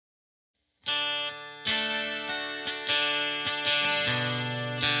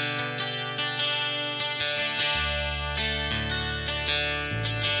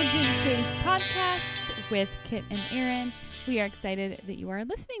Chase podcast with Kit and Aaron. We are excited that you are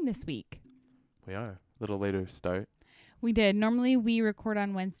listening this week. We are. A little later start. We did. Normally we record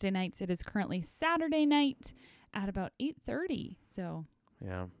on Wednesday nights. It is currently Saturday night at about 8:30. So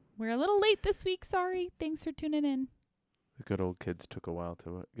Yeah. we're a little late this week. Sorry. Thanks for tuning in. The good old kids took a while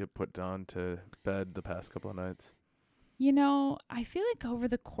to get put down to bed the past couple of nights. You know, I feel like over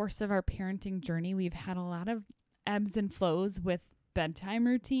the course of our parenting journey, we've had a lot of ebbs and flows with bedtime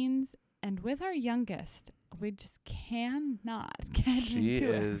routines. And with our youngest, we just cannot get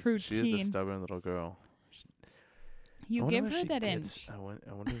into a routine. She is a stubborn little girl. You give her that inch. I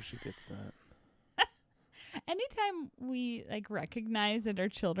wonder if she gets that. Anytime we recognize that our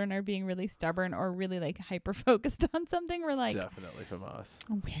children are being really stubborn or really hyper focused on something, we're like, definitely from us.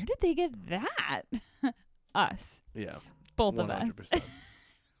 Where did they get that? Us. Yeah. Both 100%. of us.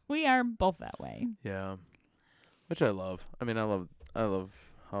 We are both that way. Yeah. Which I love. I mean, I love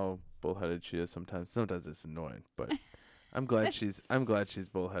how bullheaded she is sometimes. Sometimes it's annoying, but I'm glad she's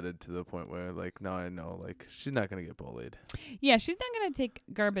bullheaded to the point where now I know she's not gonna get bullied. Yeah, she's not gonna take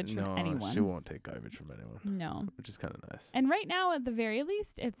garbage from anyone. No, she won't take garbage from anyone. No. Which is kind of nice. And right now, at the very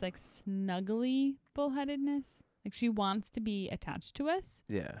least, it's snuggly bullheadedness. She wants to be attached to us.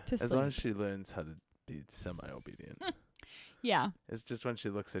 Yeah. As long as she learns how to be semi-obedient. Yeah. It's just when she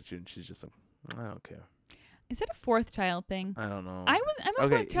looks at you and she's just like, I don't care. Is it a fourth child thing? I don't know. I'm a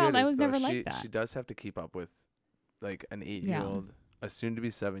fourth child. I was never she, like that. She does have to keep up with an 8-year-old, a soon-to-be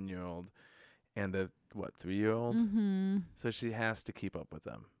 7-year-old, and a 3-year-old. Mm-hmm. So she has to keep up with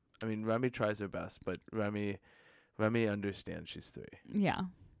them. I mean, Remy tries her best, but Remy understands she's 3. Yeah.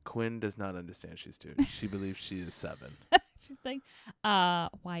 Quinn does not understand she's 2. She believes she is 7. She's like,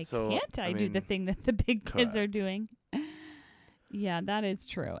 why can't I do the thing that the big kids are doing? Yeah, that is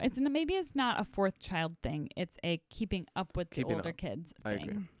true. Maybe it's not a fourth child thing. It's a keeping up with the older kids thing. I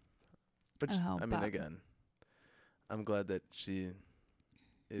agree. Which, again, I'm glad that she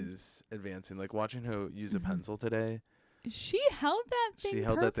is advancing. Watching her use a pencil today. She held that thing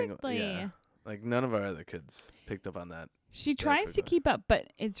perfectly. Yeah. None of our other kids picked up on that. She tries to keep up,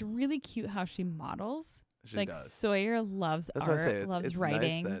 but it's really cute how she models. She does. Sawyer loves That's art, what I say. loves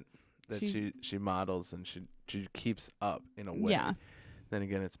writing. Nice that she models and she keeps up in a way. Yeah. Then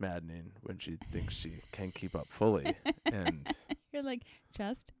again, it's maddening when she thinks she can keep up fully. And you're like,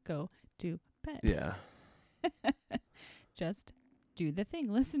 just go to bed. Yeah. Just do the thing.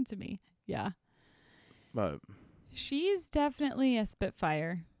 Listen to me. Yeah. But she's definitely a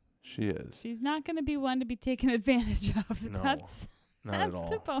Spitfire. She is. She's not going to be one to be taken advantage of. No, that's at all.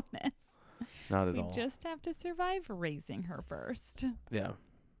 The bonus. Not at all. We just have to survive raising her first. Yeah.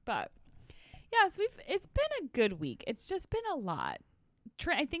 But yeah, so it's been a good week. It's just been a lot.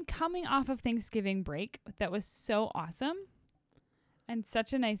 I think coming off of Thanksgiving break, that was so awesome and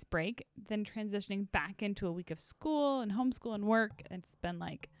such a nice break. Then transitioning back into a week of school and homeschool and work. It's been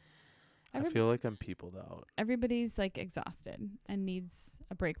I feel like I'm peopled out. Everybody's exhausted and needs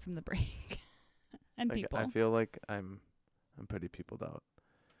a break from the break. And people. I feel like I'm pretty peopled out.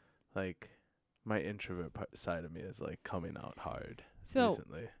 My introvert side of me is coming out hard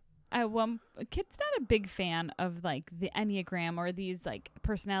recently. Kit's not a big fan of the Enneagram or these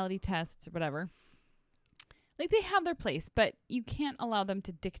personality tests or whatever. They have their place, but you can't allow them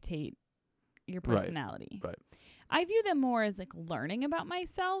to dictate your personality. Right. I view them more as learning about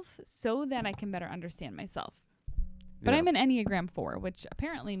myself so that I can better understand myself. But I'm an Enneagram 4, which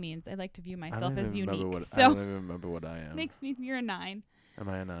apparently means I like to view myself as unique. I don't even remember what I am. You're a 9. Am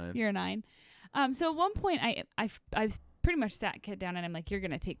I a 9? You're a 9. So at one point I pretty much sat Kit down and I'm like, you're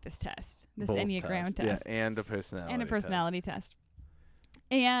going to take this test, this Both Enneagram test. Yeah, and a personality test.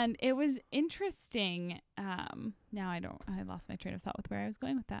 And it was interesting. Now I lost my train of thought with where I was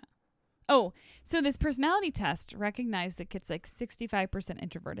going with that. Oh, so this personality test recognized that Kit's 65%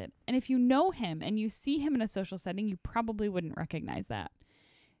 introverted. And if you know him and you see him in a social setting, you probably wouldn't recognize that.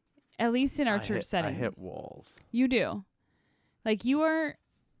 At least in our church setting. I hit walls. You do.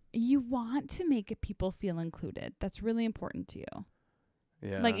 You want to make people feel included. That's really important to you.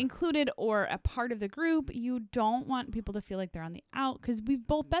 Yeah. Included or a part of the group. You don't want people to feel like they're on the out because we've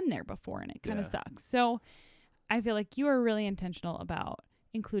both been there before and it kind of sucks. So I feel like you are really intentional about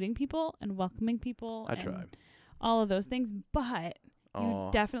including people and welcoming people. I try. All of those things. But you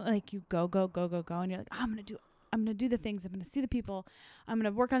definitely you go. And you're like, I'm going to do the things. I'm going to see the people. I'm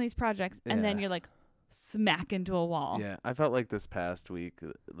going to work on these projects. And then you're smack into a wall. Yeah. I felt like this past week,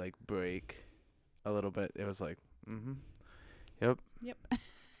 break a little bit. It was yep.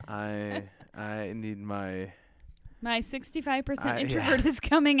 I need my 65% introvert is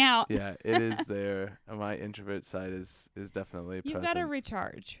coming out. Yeah, it is there. My introvert side is definitely You've present. got to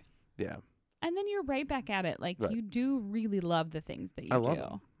recharge. Yeah. And then you're right back at it. Like, Right. you do really love the things that you I do. love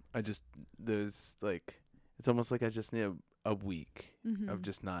 'em. I just, there's like, it's almost like I just need a week of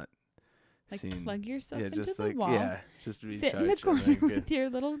just not like, seeing. plug yourself Yeah, into just the like, wall. yeah, just recharge. Sit in the and corner then with your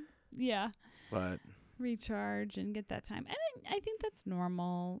little, But recharge and get that time. And I think that's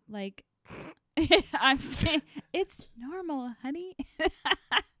normal. Like, I'm saying it's normal, honey.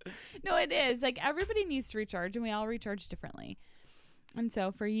 No, it is. Like, everybody needs to recharge, and we all recharge differently. And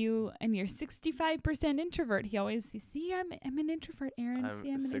so for you and your 65% introvert, he always sees, see, I'm an introvert, Aaron. I'm See,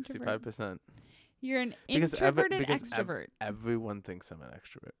 I'm an introvert. 65%. You're an Because introverted extrovert. Everyone thinks I'm an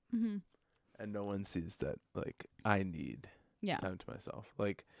extrovert. Mm-hmm. And no one sees that, like, I need Yeah. time to myself.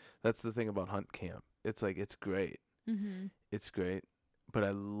 Like, that's the thing about hunt camp. It's like, it's great. Mm-hmm. It's great. But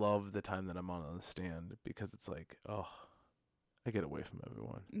I love the time that I'm on the stand because it's like, oh, I get away from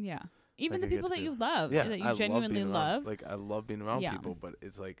everyone. Yeah. Even Like, the I get people to that be- you love, Yeah, that you I genuinely love being love. around, like, I love being around Yeah. people, but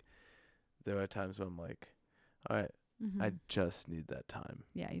it's like, there are times when I'm like, all right, Mm-hmm. I just need that time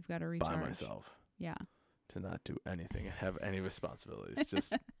Yeah, you've got to recharge. by myself Yeah. to not do anything and have any responsibilities.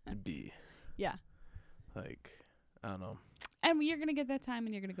 Just be. Yeah. Like, I don't know. And you're going to get that time,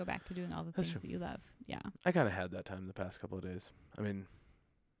 and you're going to go back to doing all the That's things true. that you love. Yeah. I kind of had that time the past couple of days. I mean,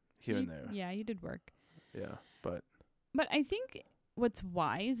 here and there. Yeah, you did work. Yeah, but But I think what's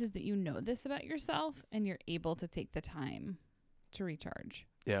wise is that you know this about yourself, and you're able to take the time to recharge.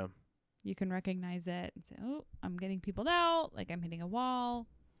 yeah, You can recognize it and say, oh, I'm getting peopled out. Like, I'm hitting a wall.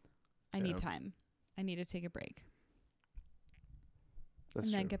 I need Yeah. time. I need to take a break. that's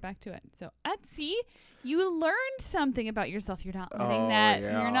and then true. get back to it. So, Etsy, you learned something about yourself. You're not letting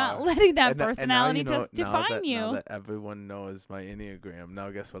Oh, you're not yeah. letting that And now personality you know- test define you. Now that everyone knows my Enneagram, now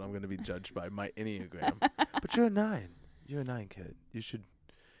guess what? I'm going to be judged by my Enneagram. But you're a 9. You're a 9, kid. You should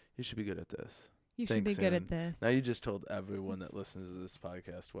be good at this. You should be Thanks, good Aaron. at this. Now you just told everyone that listens to this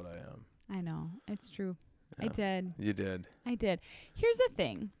podcast what I am. I know. It's true. I Yeah. did. You did. I did. Here's the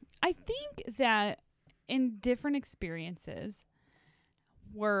thing. I think that in different experiences,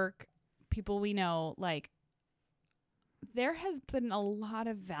 work, people we know, like, there has been a lot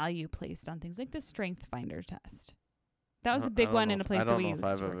of value placed on things like the Strength Finder test. That was a big one in a place that we used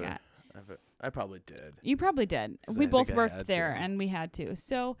to work at. I probably did. You probably did. 'Cause We I both think I worked had there, to. and we had to.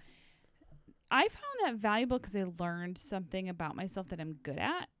 So I found that valuable because I learned something about myself that I'm good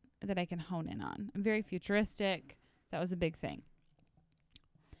at, that I can hone in on. I'm very futuristic. That was a big thing.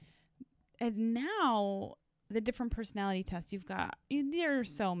 And now the different personality tests you've got, there are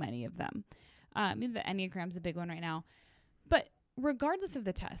so many of them. The Enneagram's a big one right now. But regardless of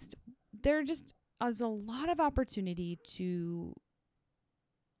the test, there just is a lot of opportunity to,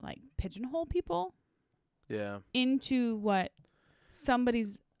 like, pigeonhole people Yeah. into what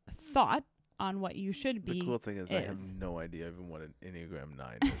somebody's thought on what you should be. The cool thing is I have is. no idea even what an Enneagram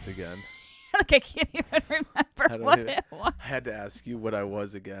 9 is again. Like, I can't even remember don't what even- it was. I had to ask you what I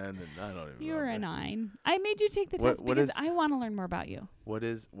was again, and I don't even You were a remember. 9. I made you take the What- test what because is- I want to learn more about you. What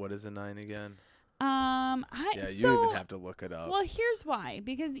is a 9 again? Yeah, you so, even have to look it up. Well, here's why.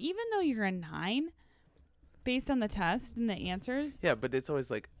 Because even though you're a 9, based on the test and the answers, Yeah, but it's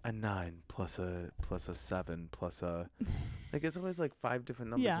always like a 9 plus a 7 plus a like it's always like 5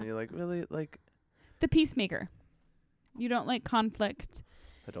 different numbers, Yeah. and you're like, really? Like, the peacemaker. You don't like conflict.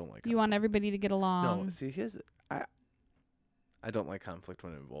 I don't like. You want everybody to get along. No, see, I don't like conflict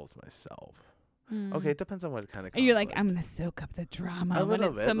when it involves myself. Mm. Okay, it depends on what kind of conflict. Are you like, I'm going to soak up the drama a when little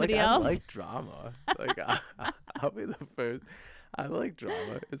it's bit. somebody like, else? I like drama. Like, I'll be the first. I like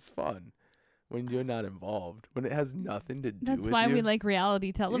drama. It's fun when you're not involved. When it has nothing to do That's with why you. we like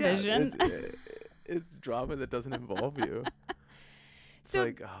reality television. Yeah, it's drama that doesn't involve you. It's So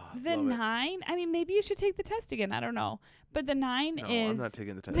like, the love it. 9, I mean, maybe you should take the test again. I don't know. But the 9 No, is. I'm not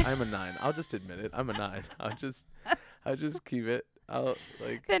taking the test. I'm a 9. I'll just admit it. I'm a 9. I'll just keep it. I'll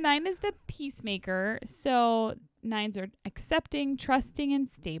like. The 9 is the peacemaker. So 9s are accepting, trusting, and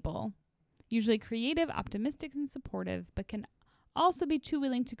stable. Usually creative, optimistic, and supportive, but can also be too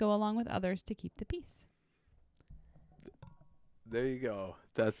willing to go along with others to keep the peace. There you go.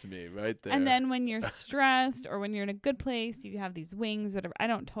 That's me right there. And then when you're stressed or when you're in a good place, you have these wings, whatever. I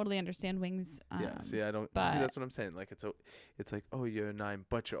don't totally understand wings. yeah. See, I don't. See, but- that's what I'm saying. Like it's like, oh, you're a 9,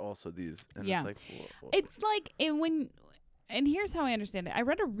 but you're also these, and Yeah. it's like. It's like and here's how I understand it. I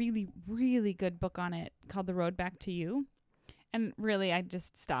read a really, really good book on it called The Road Back to You. And really, I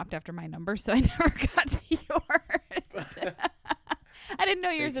just stopped after my number, so I never got to yours. I didn't know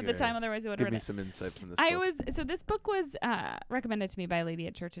yours Thank at the you, time, Erin. otherwise I would have Give read me it. some insight from this book. This book was recommended to me by a lady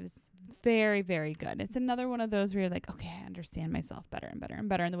at church. It's very, very good. It's another one of those where you're like, okay, I understand myself better and better and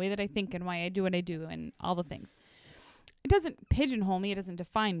better, and the way that I think and why I do what I do and all the things. it doesn't pigeonhole me. It doesn't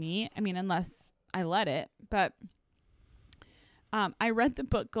define me. I mean, unless I let it. But I read the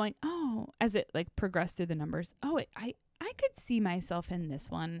book going, oh, as it like progressed through the numbers. Oh, I could see myself in this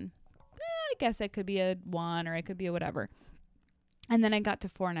one. I guess I could be a 1 or I could be a whatever. And then I got to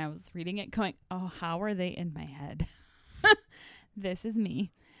 4 and I was reading it going, oh, how are they in my head? This is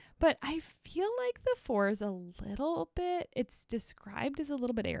me. But I feel like the 4 is a little bit, it's described as a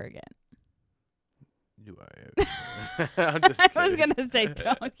little bit arrogant. You are. I'm just kidding. I was going to say,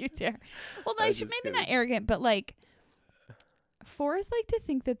 don't you dare. Well, no, maybe not arrogant, but like 4s like to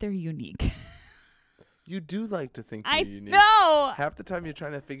think that they're unique. You do like to think you're unique. No. Half the time you're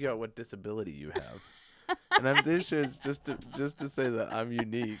trying to figure out what disability you have. And I'm pretty sure it's just to say that I'm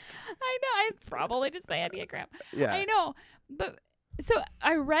unique. I know. It's probably just my Enneagram. Yeah. I know. But so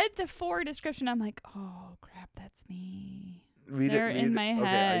I read the 4 description. I'm like, oh, crap, that's me. They're in my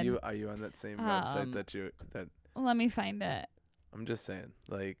head. Okay, are you on that same website that let me find it. I'm just saying,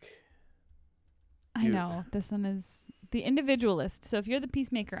 like, I know. This one is the individualist. So if you're the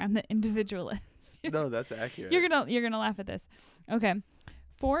peacemaker, I'm the individualist. No, that's accurate. You're gonna laugh at this. Okay.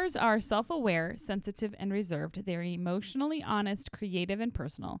 4s are self-aware, sensitive, and reserved. They're emotionally honest, creative, and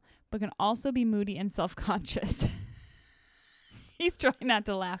personal, but can also be moody and self-conscious. He's trying not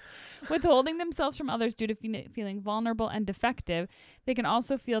to laugh. Withholding themselves from others due to feeling vulnerable and defective, they can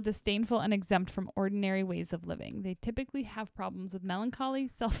also feel disdainful and exempt from ordinary ways of living. They typically have problems with melancholy,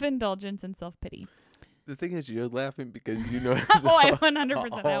 self-indulgence, and self-pity. The thing is, you're laughing because you know. Oh, I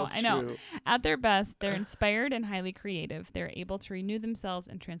 100% know. I know. True. At their best, they're inspired and highly creative. They're able to renew themselves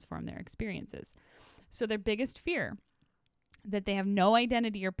and transform their experiences. So their biggest fear, that they have no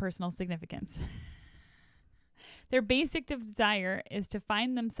identity or personal significance. Their basic desire is to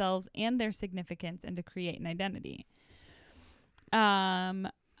find themselves and their significance and to create an identity.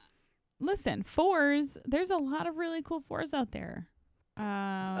 Listen, 4s, there's a lot of really cool 4s out there.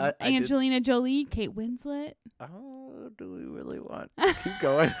 Angelina Jolie, Kate Winslet. Oh, do we really want? Keep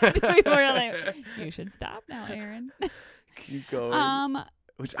going. You should stop now, Aaron. Keep going.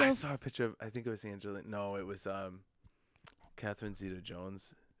 Which so I saw a picture of. I think it was Angelina. No, it was Catherine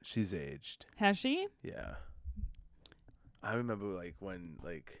Zeta-Jones. She's aged. Has she? Yeah. I remember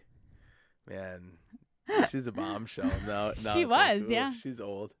man, she's a bombshell now. She was, yeah. She's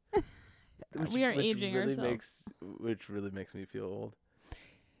old. We are aging ourselves. Which really makes me feel old.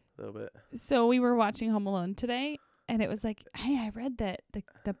 A little bit. So we were watching Home Alone today, and it was like, hey, I read that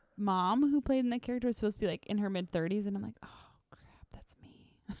the mom who played in that character was supposed to be like in her mid-30s, and I'm like, oh crap, that's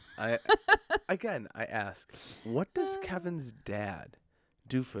me. I ask, what does Kevin's dad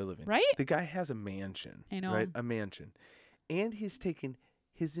do for a living? Right? The guy has a mansion. I know. Right? A mansion. And he's taken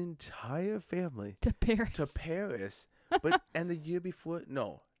his entire family to Paris. But and the year before,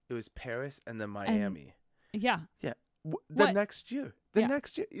 no, it was Paris and then Miami. Yeah. Next year.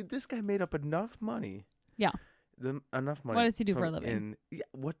 Next year, this guy made up enough money. Yeah. Enough money. What does he do for a living?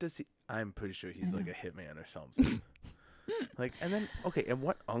 What does he? I'm pretty sure he's like a hitman or something. Like, and then and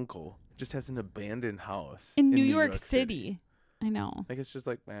what uncle just has an abandoned house in New York City? I know. Like, it's just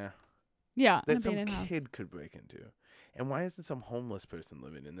like, yeah, that some kid could break into. And why isn't some homeless person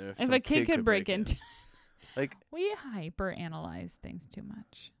living in there? If a kid could break into, like, we hyper analyze things too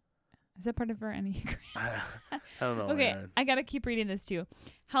much. Is that part of our Enneagram? I don't know. Okay, Aaron. I gotta keep reading this too.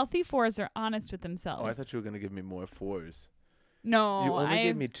 Healthy 4s are honest with themselves. Oh, I thought you were gonna give me more 4s. No, you only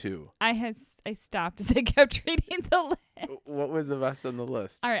gave me 2. I stopped as I kept reading the list. What was the rest on the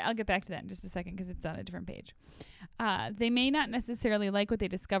list? All right, I'll get back to that in just a second because it's on a different page. They may not necessarily like what they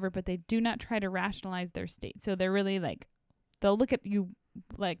discover, but they do not try to rationalize their state. So they're really like, they'll look at you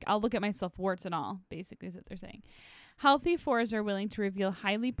like, I'll look at myself, warts and all, basically is what they're saying. Healthy 4s are willing to reveal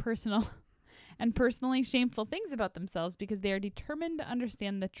highly personal and personally shameful things about themselves because they are determined to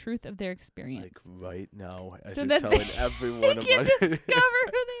understand the truth of their experience. Like right now, as so you're that telling everyone they can about it. discover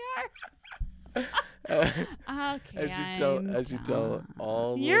who they are. Okay, as you tell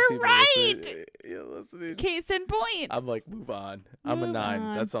all the you're people right. You're listening. Case in point. I'm like, move on. I'm a 9.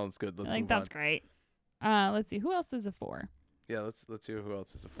 On. That sounds good. Let's move on. That's great. Let's see. Who else is a 4? Yeah, let's hear who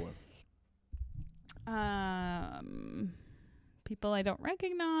else is a 4. People I don't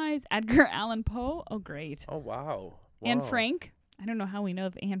recognize. Edgar Allan Poe. Oh, great. Oh, wow. Anne Frank. I don't know how we know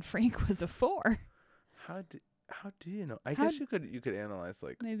if Anne Frank was a 4. How do you know? I guess you could analyze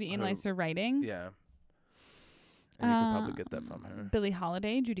like maybe analyze her writing. Yeah. And you could probably get that from her. Billie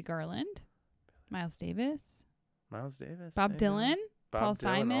Holiday, Judy Garland, Miles Davis, Bob Dylan, Paul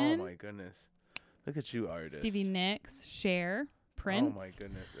Simon. Oh my goodness. Look at you, artists. Stevie Nicks, Cher, Prince. Oh my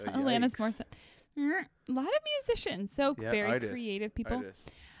goodness. Alanis Morissette. A lot of musicians. So very artist, creative people.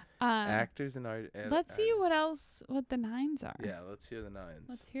 Actors and art. Let's see what the 9s are. Yeah, let's hear the 9s.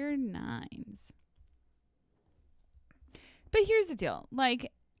 Let's hear 9s. But here's the deal.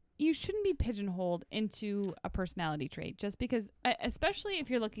 Like, you shouldn't be pigeonholed into a personality trait just because, especially if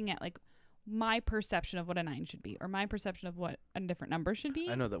you're looking at, like, my perception of what a 9 should be or my perception of what a different number should be.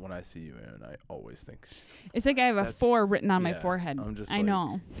 I know that when I see you, Aaron, I always think it's like I have a 4 written on my yeah, forehead. I'm just I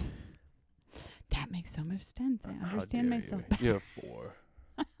know. That makes so much sense. I understand myself better. You're a 4.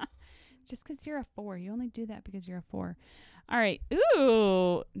 Just because you're a 4. You only do that because you're a 4. All right.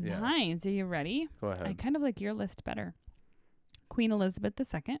 Ooh, Yeah. 9s. Are you ready? Go ahead. I kind of like your list better. Queen Elizabeth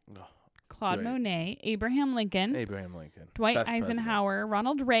II. Oh, Claude great. Monet, Abraham Lincoln, Best Dwight president. Eisenhower,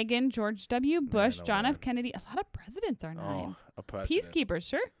 Ronald Reagan, George W. Bush, Man, oh John man. F. Kennedy. A lot of presidents are 9s. Oh, a president. Peacekeepers,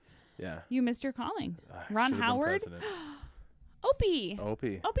 sure. Yeah. You missed your calling. I Ron should've been Howard. president. Opie.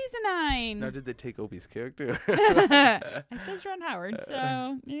 Opie. Opie's a 9. Now, did they take Opie's character? It says Ron Howard,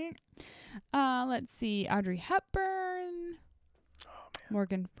 so yeah. Let's see. Audrey Hepburn. Oh, man.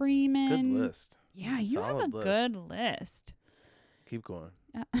 Morgan Freeman. Good list. Yeah, you have a Solid list. good list. Keep going.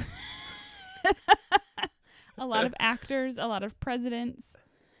 A lot of actors, a lot of presidents.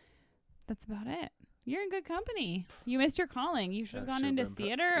 That's about it. You're in good company. You missed your calling. You should have gone into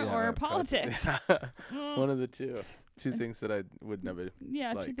theater or politics. One of the two. Two things that I would never.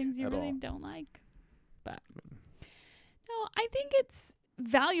 Yeah, two like things you at really all. don't like. But no, I think it's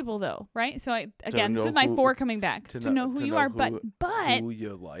valuable though, right? So again, this is my 4 coming back to know who you are, but who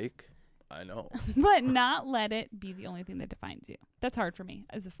you like. I know. but not let it be the only thing that defines you. That's hard for me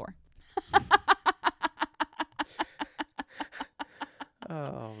as a 4.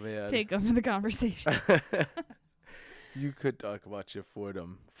 Oh man. Take over the conversation. You could talk about your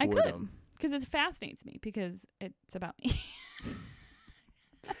Fordham. I could, because it fascinates me because it's about me.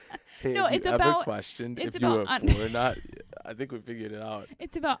 Hey, No, have it's you ever about- questioned it's if you were about 4 or not? I think we figured it out.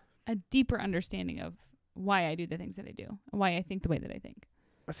 It's about a deeper understanding of why I do the things that I do, and why I think the way that I think.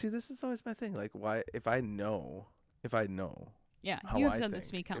 See, this is always my thing. Like, why? If I know, Yeah, how you have I said this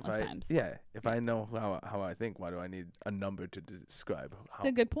think, to me if countless I- times. Yeah, if I know how I think, why do I need a number to describe how? It's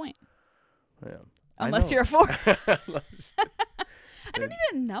a good point. Yeah. Unless you're a 4. Unless- I don't need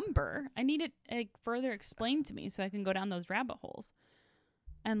a number. I need it further explained to me so I can go down those rabbit holes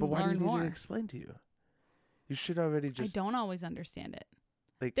and But why do learn you need more. it explained to you? You should already just. I don't always understand it.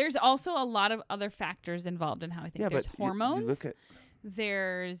 Like- There's also a lot of other factors involved in how I think. Yeah, There's but hormones. You look at.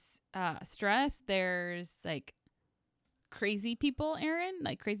 There's stress. There's like crazy people, Aaron.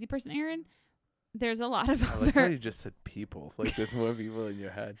 Like crazy person, Aaron. There's a lot of I like how other. you just said people. Like there's more people in your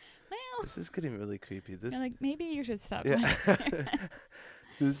head. Well, This is getting really creepy. This. you're like maybe you should stop. Yeah. going.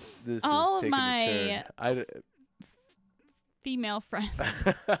 this All is of taking my a turn. Female friends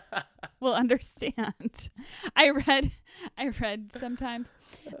will understand. I read sometimes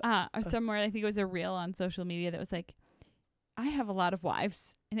or somewhere, I think it was a reel on social media that was like, I have a lot of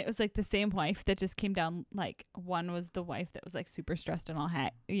wives, and it was like the same wife that just came down. Like one was the wife that was like super stressed and all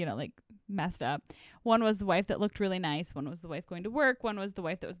like messed up. One was the wife that looked really nice. One was the wife going to work. One was the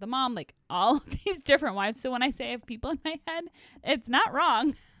wife that was the mom. Like all of these different wives. So when I say I have people in my head, it's not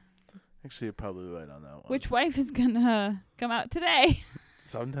wrong. Actually, you're probably right on that one. Which wife is gonna come out today?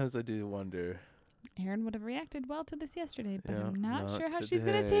 Sometimes I do wonder. Aaron would have reacted well to this yesterday, but Yeah, I'm not sure how today, she's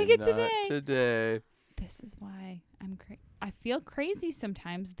going to take it not today. Today. This is why I feel crazy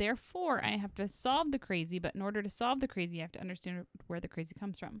sometimes. Therefore, I have to solve the crazy. But in order to solve the crazy, you have to understand where the crazy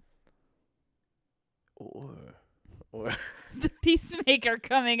comes from. Or The peacemaker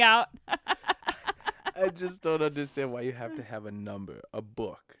coming out. I just don't understand why you have to have a number, a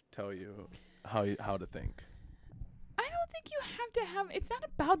book, tell you how to think. I don't think you have to have. It's not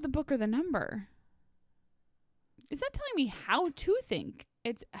about the book or the number. It's not telling me how to think.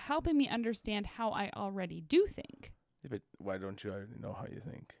 It's helping me understand how I already do think. Yeah, but why don't you already know how you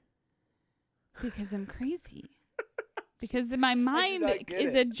think? Because I'm crazy. Because my mind not get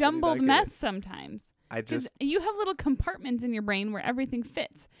is it. I a do not jumbled get mess it. sometimes. I Because just you have little compartments in your brain where everything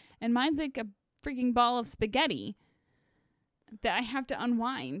fits. And mine's like a freaking ball of spaghetti that I have to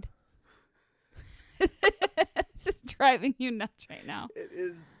unwind. This is driving you nuts right now. it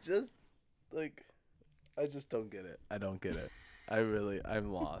is just like I just don't get it. I don't get it.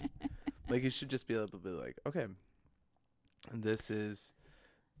 I'm lost. Like you should just be able to be like, okay, this is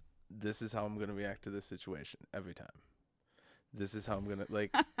how I'm gonna react to this situation every time. This is how I'm gonna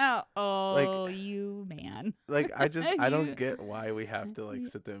like Oh, you man. like I You- don't get why we have to like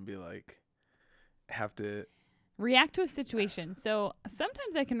sit there and be like have to react to a situation. So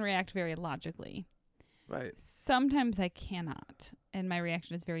sometimes I can react very logically. right. Sometimes I cannot. And my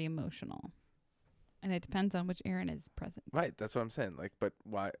reaction is very emotional. And it depends on which Aaron is present. Right. That's what I'm saying. Like, but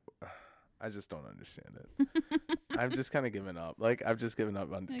why? I just don't understand it. I've just kind of given up. Like, I've just given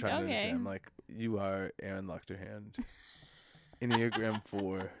up on Like, trying to okay. understand. Like, you are Aaron Luchterhand. Enneagram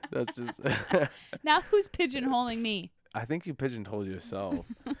 4. That's just. Now who's pigeonholing me? I think you pigeonhole yourself.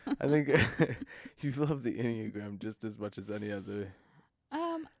 I think you love the Enneagram just as much as any other.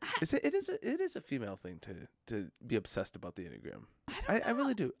 It is a female thing to be obsessed about the Enneagram. I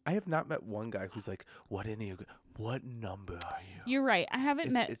really do. I have not met one guy who's like, what Enneagram? What number are you? You're right. I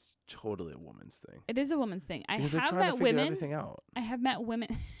haven't met. It's totally a woman's thing. It is a woman's thing. Because I have they're trying met to figure women. everything out. I have met women.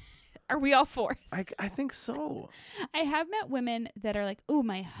 Are we all fours? I think so. I have met women that are like, "Oh,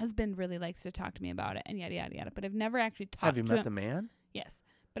 my husband really likes to talk to me about it," and yada yada yada. But I've never actually talked. Have you met him. the man? Yes,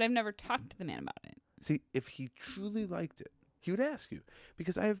 but I've never talked to the man about it. See, if he truly liked it, he would ask you.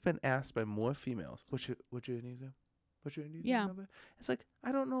 Because I have been asked by more females, "What's your Enneagram? What's your Enneagram number?" It's like,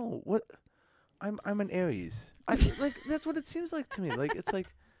 I don't know what. I'm an Aries. Like that's what it seems like to me. Like it's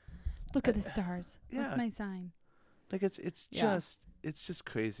like, look at the stars. Yeah. What's my sign? Like it's just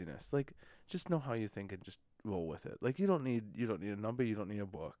craziness. Like just know how you think and just roll with it. Like you don't need a number. You don't need a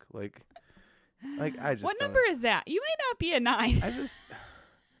book. Like I just. What number is that? You may not be a 9. I just.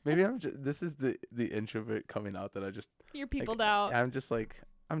 Maybe I'm just. This is the introvert coming out that I just. You're peopled like, out. I'm just like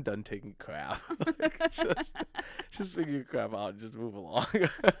I'm done taking crap. Like, just figure your crap out and just move along.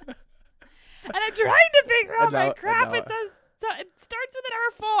 And I'm trying to figure out my crap. It starts with a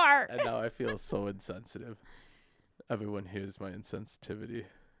number 4. And now I feel so insensitive. Everyone hears my insensitivity.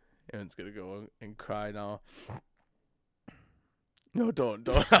 Aaron's gonna go and cry now. No, don't.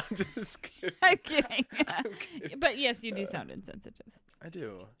 I'm just kidding. I'm kidding. I'm kidding. But yes, you do sound insensitive. I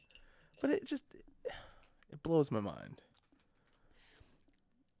do. But it blows my mind.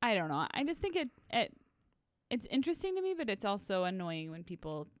 I don't know. I just think it's interesting to me, but it's also annoying when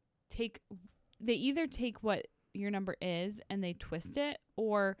people they either take what your number is and they twist it,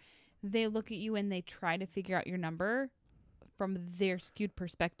 or they look at you and they try to figure out your number from their skewed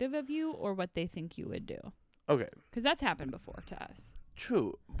perspective of you or what they think you would do. Okay. Because that's happened before to us.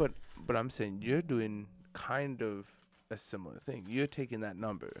 True, but I'm saying you're doing kind of a similar thing. You're taking that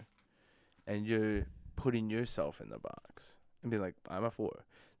number and you're putting yourself in the box and being like, I'm a 4.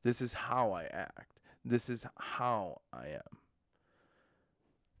 This is how I act. This is how I am.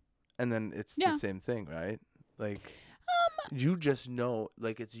 And then it's the same thing, right? Like, you just know,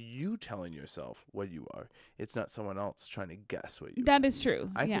 like, it's you telling yourself what you are. It's not someone else trying to guess what you are. That is true.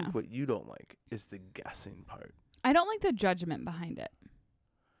 I think what you don't like is the guessing part. I don't like the judgment behind it.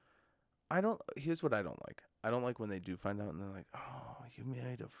 Here's what I don't like. I don't like when they do find out and they're like, "Oh, you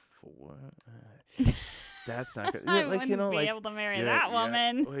married a 4." That's not good. I like, wouldn't be able to marry that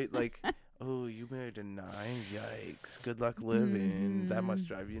woman. Wait, like, oh, you married a 9? Yikes! Good luck living. That must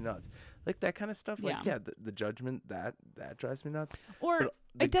drive you nuts. Like that kind of stuff. Like, the judgment that drives me nuts. Or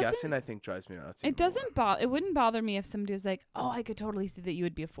but the guessing, I think, drives me nuts. It doesn't bother. It wouldn't bother me if somebody was like, "Oh, I could totally see that you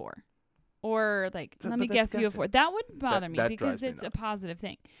would be a 4." Or like, let me guess you a 4. That wouldn't bother me because it's a positive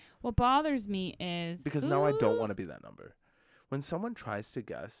thing. What bothers me is because now I don't want to be that number. When someone tries to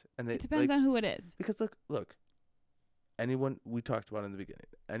guess and they it depends on who it is. Because look, anyone we talked about in the beginning,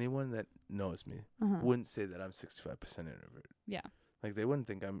 anyone that knows me wouldn't say that I'm 65% introvert. Yeah. Like they wouldn't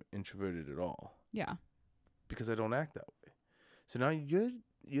think I'm introverted at all. Yeah. Because I don't act that way. So now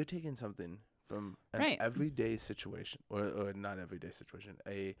you're taking something from an everyday situation or not everyday situation,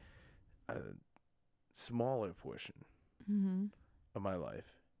 a smaller portion of my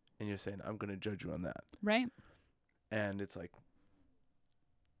life, and you're saying I'm going to judge you on that. Right. And it's like,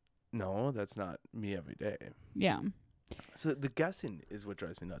 no, that's not me every day. Yeah. So the guessing is what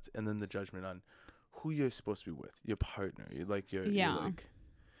drives me nuts, and then the judgment on who you're supposed to be with, your partner, your wife or your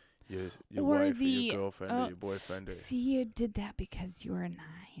girlfriend or your boyfriend. See, you did that because you're a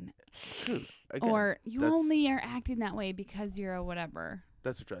 9. True. Again, or you only are acting that way because you're a whatever.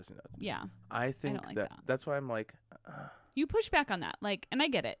 That's what drives me nuts. Yeah. I think don't like that. That's why I'm like. You push back on that, like, and I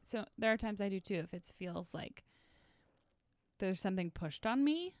get it. So there are times I do too. If it feels like there's something pushed on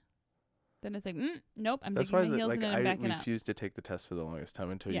me, then it's like, nope. I'm digging my heels in and I'm backing up. I refused to take the test for the longest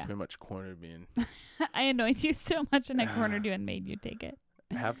time until you pretty much cornered me. And I annoyed you so much, and I cornered you and made you take it.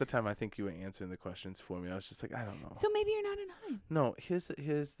 Half the time, I think you were answering the questions for me. I was just like, I don't know. So maybe you're not a 9. No, here's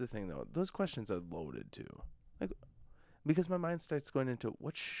the thing though. Those questions are loaded too, like, because my mind starts going into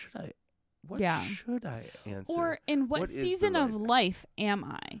what should I answer? Or in what season of life am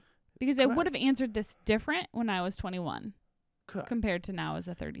I? Because I would have answered this different when I was 21. Correct. Compared to now as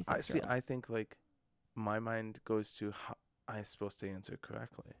a 36-year-old. I think like my mind goes to how I'm supposed to answer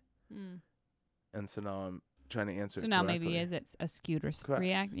correctly. And so now I'm trying to answer it correctly. So now maybe is it a skewed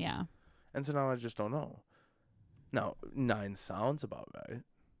react? Yeah. And so now I just don't know. Now, 9 sounds about right.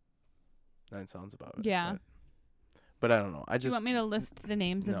 9 sounds about right. Yeah. But I don't know. Do you want me to list the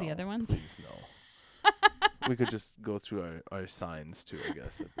names of the other ones? Please, no. We could just go through our signs, too, I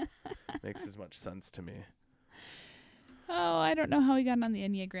guess. It makes as much sense to me. Oh, I don't know how we got on the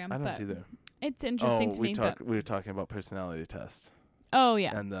Enneagram. I don't but either. It's interesting to me. We were talking about personality tests. Oh,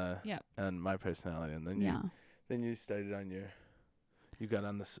 yeah. And and my personality. And then you started on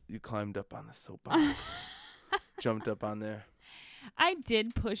you climbed up on the soapbox. Jumped up on there. I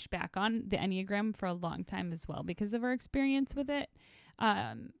did push back on the Enneagram for a long time as well because of our experience with it.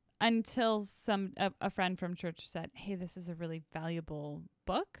 Until a friend from church said, "Hey, this is a really valuable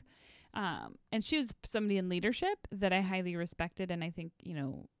book." And she was somebody in leadership that I highly respected. And I think,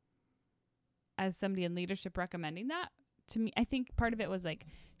 as somebody in leadership recommending that to me, I think part of it was like,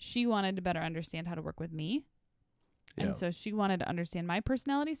 she wanted to better understand how to work with me. Yeah. And so she wanted to understand my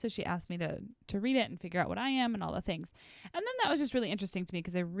personality. So she asked me to read it and figure out what I am and all the things. And then that was just really interesting to me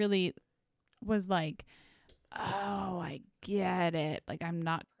because I really was like, oh, I get it. Like, I'm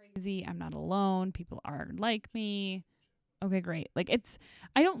not crazy. I'm not alone. People are like me. Okay, great. Like,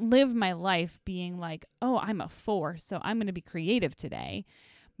 I don't live my life being like, oh, I'm a 4, so I'm going to be creative today.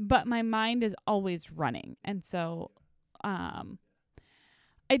 But my mind is always running. And so,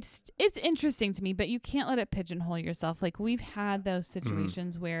 it's interesting to me, but you can't let it pigeonhole yourself. Like, we've had those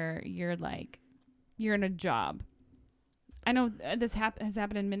situations where you're in a job. I know this has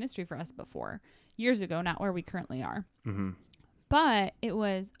happened in ministry for us before, years ago, not where we currently are. Mm-hmm. But it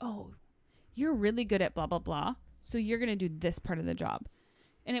was, oh, you're really good at blah, blah, blah. So you're going to do this part of the job.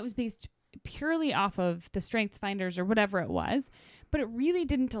 And it was based purely off of the strength finders or whatever it was. But it really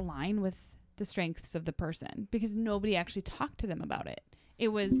didn't align with the strengths of the person because nobody actually talked to them about it. It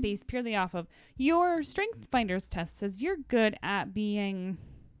was based purely off of your strength finders test says you're good at being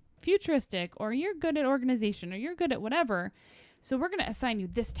futuristic or you're good at organization or you're good at whatever. So we're going to assign you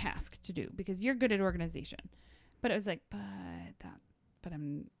this task to do because you're good at organization. But it was like, but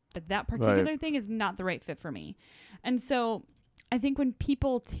that particular thing is not the right fit for me. And so I think when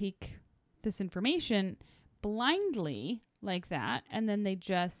people take this information blindly like that, and then they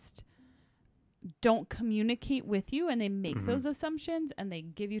just don't communicate with you and they make those assumptions and they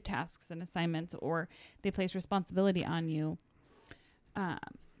give you tasks and assignments or they place responsibility on you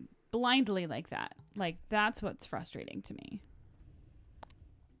blindly like that. Like, that's what's frustrating to me.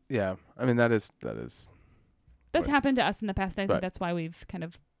 Yeah. I mean, that's happened to us in the past. I think that's why we've kind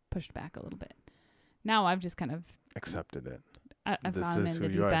of pushed back a little bit. Now I've just kind of accepted it. I've this gone is in who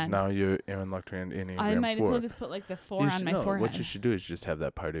the you deep are. end. Now you're Aaron Lucktrand, Enneagram 4. I might as well just put like the 4 on my forehead. What you should do is just have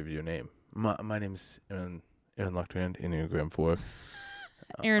that part of your name. My name's Aaron Lucktrand, Enneagram 4.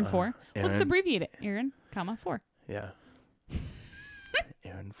 Aaron 4. Let's abbreviate it. Aaron, 4. Yeah.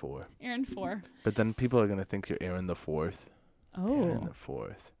 Aaron 4. Aaron 4. But then people are gonna think you're Aaron the 4th. Oh. Aaron the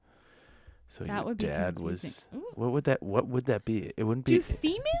 4th. So that your dad was. Ooh. What would that be? It wouldn't be. Do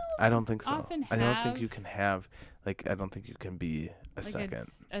females? I don't think so. Often I don't think you can have I don't think you can be a like second.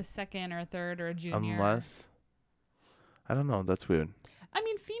 A second or a third or a junior. Unless. I don't know. That's weird. I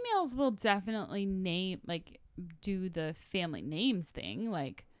mean, females will definitely do the family names thing.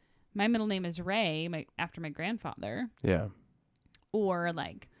 Like, my middle name is Ray, after my grandfather. Yeah. Or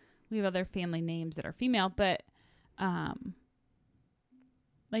like, we have other family names that are female, but my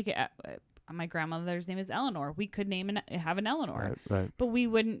grandmother's name is Eleanor. We could have an Eleanor, right. But we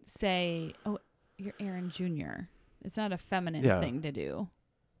wouldn't say, "Oh, you're Aaron Jr." It's not a feminine thing to do,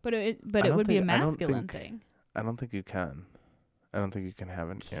 but it would be a masculine thing. I don't think you can. I don't think you can have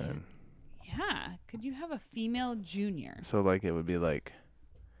an Aaron. Yeah, could you have a female junior? So like it would be like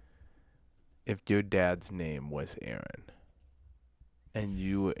if your dad's name was Aaron, and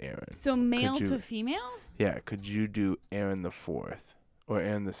you were Aaron. So male to female? Yeah. Could you do Aaron the 4th or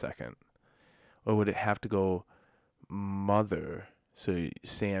Aaron the 2nd? Or would it have to go mother, so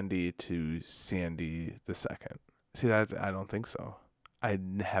Sandy to Sandy the 2nd? See, that I don't think so. I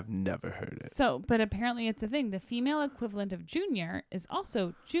have never heard it. So, but apparently it's a thing. The female equivalent of junior is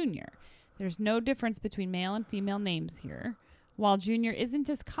also junior. There's no difference between male and female names here. While junior isn't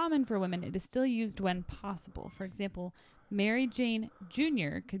as common for women, it is still used when possible. For example, Mary Jane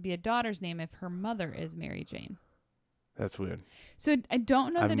Jr. could be a daughter's name if her mother is Mary Jane. That's weird. So I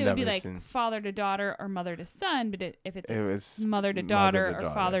don't know that it would be like father to daughter or mother to son, but if it's mother to daughter or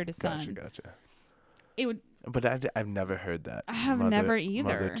father to son. Gotcha. It would. But I've never heard that. I have never either.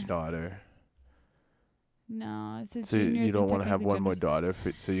 Mother to daughter. No, it says so you don't want to have one more genders.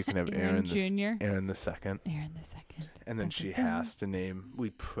 daughter, so you can have Aaron Jr. Aaron the 2nd. Aaron the 2nd. And then she has to name. We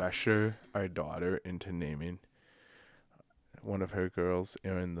pressure our daughter into naming. one of her girls,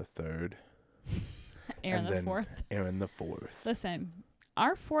 Aaron the third. Aaron and the then fourth. Aaron the fourth. Listen,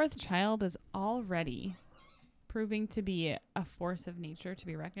 our fourth child is already proving to be a force of nature to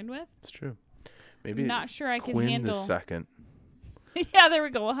be reckoned with. It's true. Maybe Not sure I can Quinn handle. the second. Yeah, there we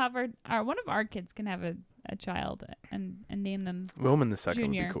go. We'll have our one of our kids can have a child and name them. Roman the second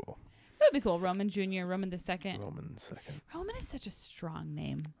Junior. would be cool. That would be cool. Roman Jr., Roman the second. Roman the second. Roman is such a strong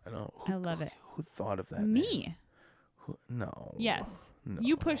name. I know. I love it. Who thought of that? Name? Me. No. Yes. No.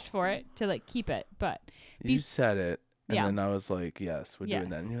 You pushed for it to like keep it, but You said it, and Yeah. then I was like, "Yes, we're doing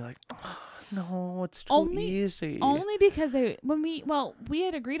that," Yes. and you're like, oh, "No, it's too Only- easy." only because we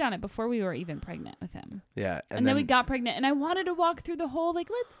had agreed on it before we were even pregnant with him. Yeah, And then we got pregnant, and I wanted to walk through the whole, like,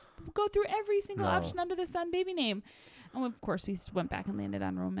 let's go through every single No. option under the sun baby name. And of course, we went back and landed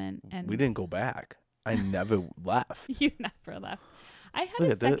on Roman. And we didn't go back. I never left. You never left. I had Look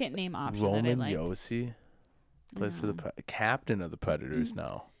a at that. second name option that I Roman liked. Yossi plays for the No. captain of the Predators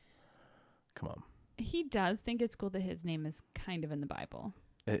now. Come on. He does think it's cool that his name is kind of in the Bible.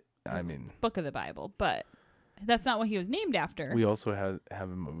 I mean, It's book of the Bible, but that's not what he was named after. we also have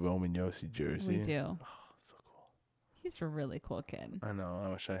him a Roman Yossi jersey. We do. Oh, so cool. He's a really cool kid. I know. I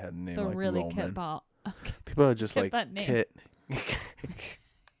wish I had a name The like really Roman. kid ball. People are just Get like that name. Kit.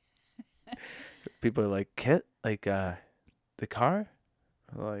 People are like Kit, like the car,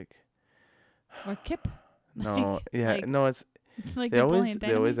 like Or Kip. no, yeah, like no. It's Like they always Napoleon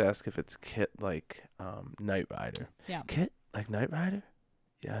they always Dynamite? ask if it's Kit like Knight Rider. Yeah. Kit like Knight Rider.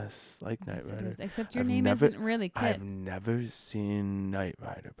 Yes, like Knight Yes, it Rider. is. Except your I've name never- isn't really Kit. I've never seen Knight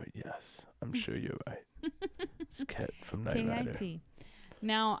Rider, but yes, I'm sure you're right. It's Kit from Knight Rider. K-I-T.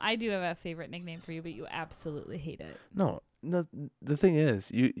 Now, I do have a favorite nickname for you, but you absolutely hate it. No, the thing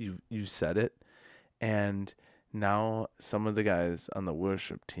is, you said it, and now some of the guys on the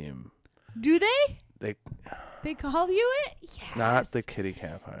worship team, Do they? they They call you it? Yes. not the kitty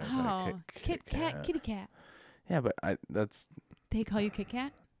cat part. Oh, Kit Kat, Kitty Cat. Yeah, but They call you Kit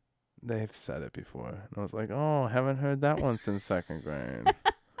Kat? they've said it before, and I was like, oh, haven't heard that one since second grade.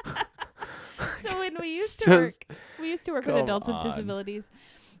 So when we used It's to work, just- we used to work with come adults with on. disabilities,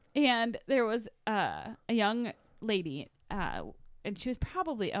 and there was a young lady, and she was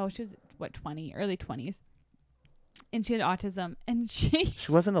probably she was 20, early 20s, and she had autism, and she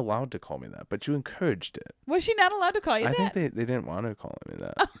She wasn't allowed to call me that, but you encouraged it. was she not allowed to call you I that? think they didn't want her calling me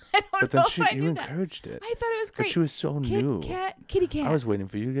that, I don't but then know if I you knew that. encouraged it. I thought it was great. But she was so new. Kit Kat, Kitty Cat. I was waiting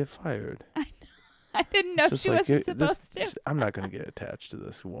for you to get fired. I didn't know It's just she like, wasn't supposed to. I'm not going to get attached to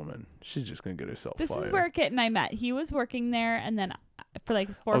this woman. She's just going to get herself This fired. is where Kit and I met. He was working there, and then for like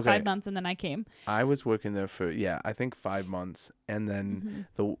 4 or Okay. 5 months, and then I came. I was working there for, I think 5 months. And then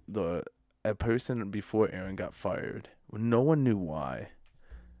a person before Aaron got fired. No one knew why.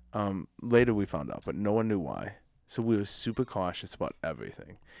 Later we found out, but no one knew why. So we were super cautious about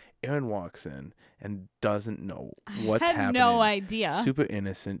everything. Aaron walks in and doesn't know what's I had happening. no idea. Super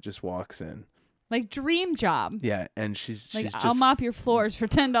innocent, just walks in. Like dream job. Yeah, and she's Like just I'll mop your floors for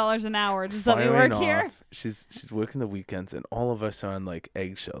 $10 an hour. Just let me firing work here. off. She's working the weekends, and all of us are on like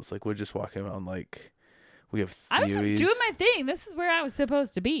eggshells. Like we're just walking around like we have I was theories. just doing my thing. This is where I was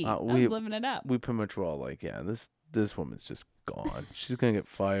supposed to be. I we- was living it up. We pretty much were all like, yeah, this woman's just gone. She's gonna get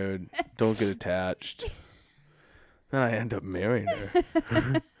fired. Don't get attached. Then I end up marrying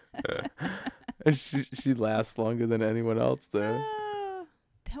her. And she lasts longer than anyone else there.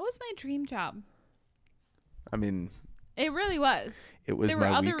 That was my dream job. I mean, It really was. it was There were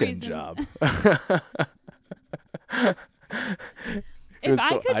my other weekend reasons. job. If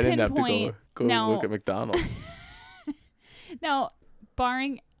I could I didn't have to pinpoint go now- work at McDonald's. Now,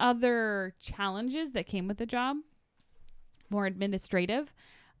 barring other challenges that came with the job, more administrative,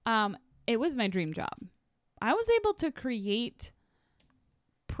 it was my dream job. I was able to create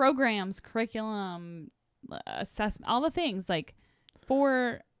programs, curriculum, assessment, all the things like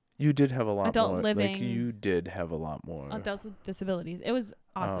for You did have a lot Adult more. living. Like you did have a lot more. adults with disabilities. It was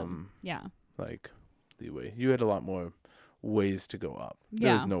awesome. Yeah. Like leeway. You had a lot more ways to go up. Yeah.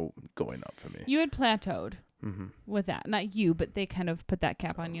 There was no going up for me. You had plateaued Mm-hmm. with that. Not you, but they kind of put that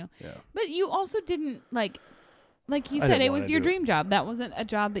cap on you. Yeah. But you also didn't like you I said, didn't it wanna was your do it. dream job. That wasn't a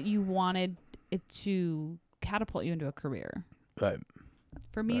job that you wanted it to catapult you into a career. Right.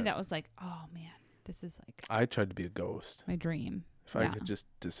 For me, Right. that was like, oh man, this is like I tried to be a ghost. my dream. If I Yeah. could just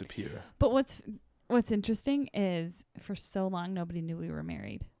disappear. But what's interesting is for so long nobody knew we were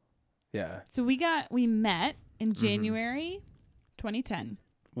married. Yeah. So we met in Mhm. January 2010.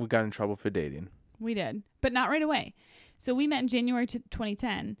 We got in trouble for dating. We did, but not right away. So we met in January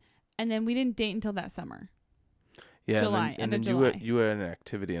 2010, and then we didn't date until that summer. Yeah. July, and then end of you were July. you were at an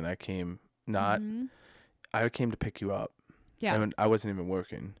activity and I came not Mhm. I came to pick you up Yeah. And I wasn't even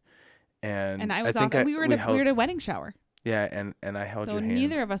working. And I was think off. And we were at a wedding shower. Yeah, and I held so your hand.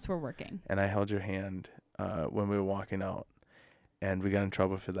 neither of us were working. And I held your hand when we were walking out. And we got in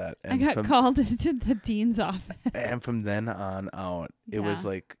trouble for that. And I got called into the dean's office. And from then on out, it was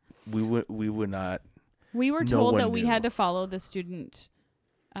like we were not. We were told that we had to follow the student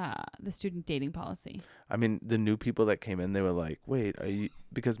dating policy. I mean, the new people that came in, they were like, "Wait, are you?"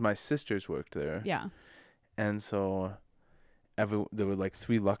 Because my sisters worked there. Yeah. And so, there were like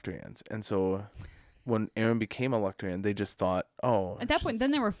 3 Luctrians, and so when Aaron became a Luctrian, they just thought, "Oh." At that point,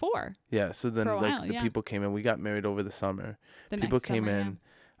 then there were 4. Yeah. So then, the people came in. We got married over the summer. People came in,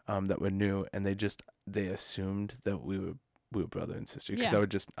 that were new, and they assumed that we were brother and sister. Because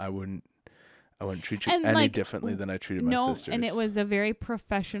I wouldn't treat you any differently than I treated my sisters. And it was a very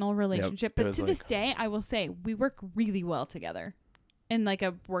professional relationship. But to this day, I will say we work really well together in like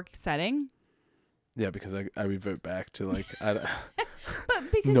a work setting. Yeah, because I revert back to like but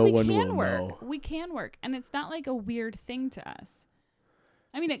because no we one can will work. know. We can work, and it's not like a weird thing to us.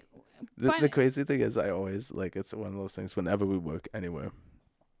 I mean, the crazy thing is, I always like it's one of those things. Whenever we work anywhere,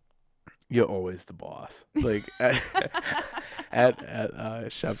 you're always the boss. Like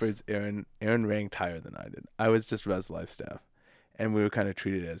at Shepherd's, Aaron ranked higher than I did. I was just Res Life staff, and we were kind of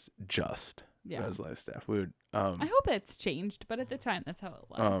treated as just Res Life staff. We would. I hope it's changed, but at the time, that's how it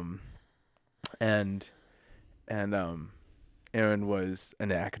was. And Aaron was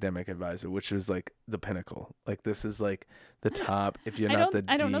an academic advisor, which was like the pinnacle. Like this is like the top. If you're not the dean.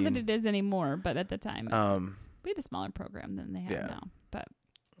 I don't know that it is anymore, but at the time, we had a smaller program than they have now.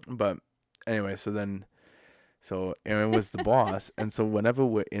 But anyway, so Aaron was the boss, and so whenever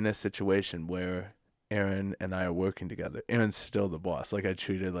we're in a situation where Aaron and I are working together, Aaron's still the boss. Like I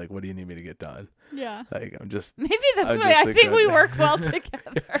treated like, what do you need me to get done? Yeah. Like I'm just. Maybe that's why I think we work well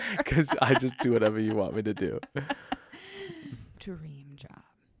together. Because I just do whatever you want me to do. Dream job.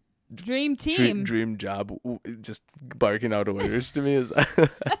 Dream team. Dream job. Just barking out orders to me is.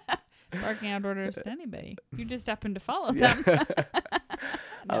 Barking out orders to anybody. You just happen to follow them.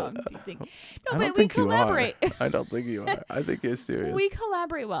 No, I'm teasing. No, but we collaborate. I don't think you are. I think you're serious. We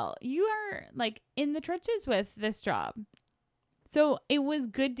collaborate well. You are like in the trenches with this job. So it was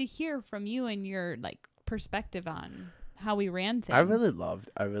good to hear from you and your like perspective on how we ran things. I really loved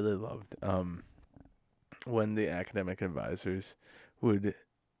when the academic advisors would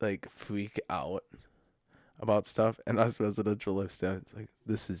like freak out about stuff, and us residential life staff, it's like,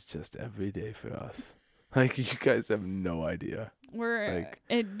 this is just every day for us. Like, you guys have no idea.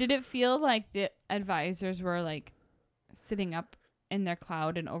 Did it feel like the advisors were like sitting up in their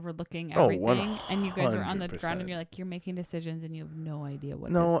cloud and overlooking everything, and you guys were on the ground and you're like, you're making decisions and you have no idea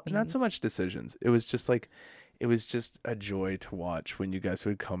what this means? Not so much decisions. It was just like, it was just a joy to watch when you guys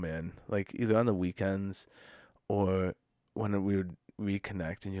would come in, like either on the weekends or when we would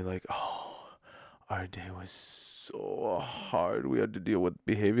reconnect, and you're like, oh, our day was so hard. We had to deal with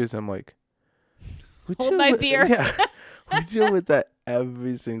behaviors. I'm like, hold my beer. Yeah, we deal with that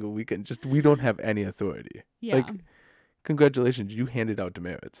every single weekend. Just we don't have any authority. Yeah. Like, congratulations, you handed out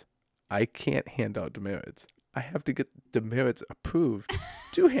demerits. I can't hand out demerits. I have to get demerits approved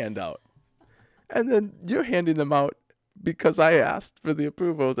to hand out. And then you're handing them out because I asked for the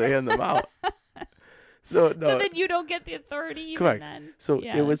approval to hand them out. So then you don't get the authority even correct. Then. So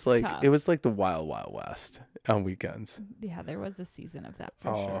yeah, it was like tough. It was like the Wild Wild West on weekends. Yeah, there was a season of that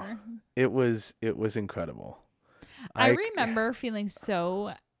for sure. It was incredible. I remember feeling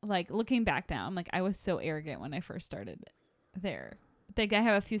so like looking back now, I'm like I was so arrogant when I first started there. Like I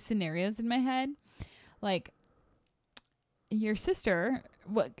have a few scenarios in my head. Like your sister,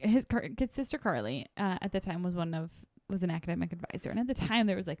 his sister Carly, at the time was an academic advisor, and at the time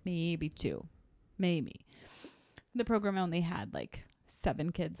there was like maybe 2. Maybe. The program only had like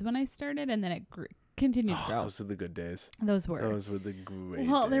 7 kids when I started, and then it continued to grow. Those were the good days. Those were the great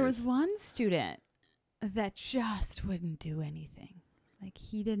Well, days. there was one student that just wouldn't do anything. Like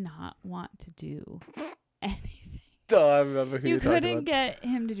he did not want to do anything. Oh, I remember who you you're talking about. couldn't get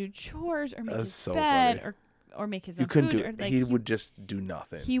him to do chores or make his so bed funny. or make his You own couldn't food. do Or, it. like, He would just do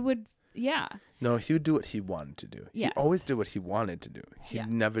nothing. He would, yeah. No, he would do what he wanted to do. Yes. He always did what he wanted to do. He Yeah.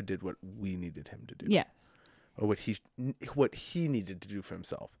 never did what we needed him to do. Yes. Or what he needed to do for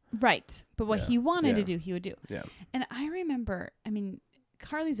himself. Right. But what he wanted to do, he would do. Yeah. And I remember, I mean,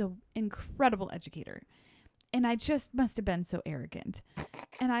 Carly's an incredible educator. And I just must have been so arrogant.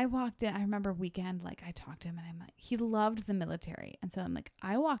 And I walked in, I remember weekend, like I talked to him, and I'm like, he loved the military. And so I'm like,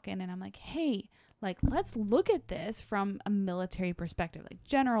 I walk in and I'm like, hey, like, let's look at this from a military perspective, like the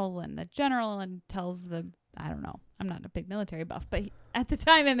general and tells I don't know, I'm not a big military buff, but at the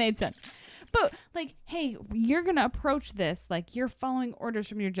time it made sense. But like, hey, you're going to approach this like you're following orders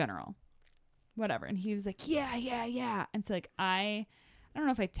from your general. Whatever. And he was like, yeah. And so like I don't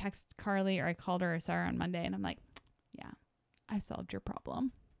know if I text Carly or I called her or saw her on Monday, and I'm like, yeah, I solved your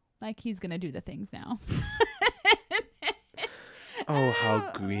problem. Like, he's going to do the things now. Oh,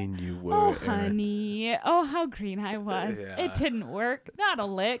 how green you were. Oh, honey. Oh, how green I was. Yeah. It didn't work. Not a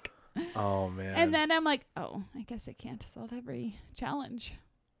lick. Oh, man. And then I'm like, oh, I guess I can't solve every challenge.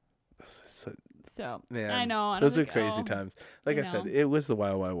 So, man, I know. Those are crazy times. Like I said, know. it was the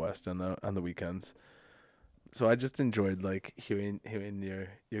Wild Wild West on the weekends. So I just enjoyed like hearing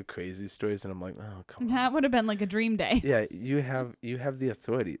your crazy stories, and I'm like, oh, come on. That would have been like a dream day. Yeah, you have the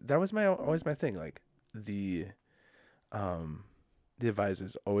authority. That was always my thing. Like the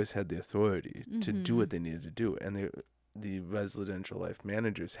advisors always had the authority to do what they needed to do, and the residential life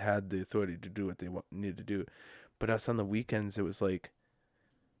managers had the authority to do what they needed to do. But us on the weekends, it was like,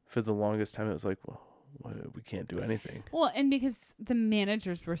 for the longest time, it was like, well, we can't do anything. Well, and because the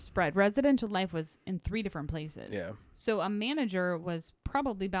managers were spread, residential life was in 3 different places. Yeah. So a manager was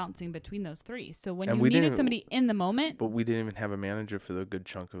probably bouncing between those 3. So when And you we needed didn't- somebody in the moment, But we didn't even have a manager for the good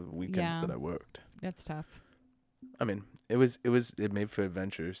chunk of the weekends Yeah. that I worked. that's tough. I mean, it made for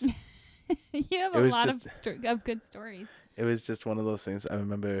adventures. You have It a was lot just- of good stories. It was just one of those things. I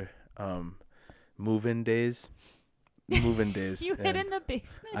remember move-in days. Move-in days. You hid and in the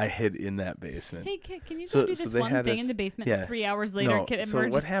basement. I hid in that basement. Hey, kid, can you So- go do so this they one had thing us- in the basement? yeah. 3 hours later, No, kid so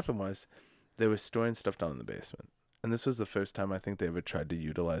emerges. what happened was they were storing stuff down in the basement. And this was the first time I think they ever tried to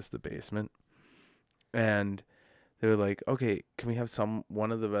utilize the basement. And they were like, okay, can we have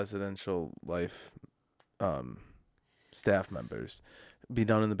one of the residential life staff members be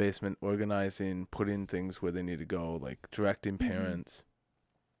down in the basement organizing, putting things where they need to go, like directing parents,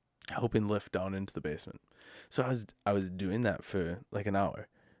 helping lift down into the basement. So I was doing that for like an hour.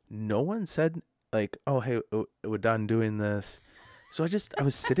 No one said like, oh, hey, we're done doing this. So I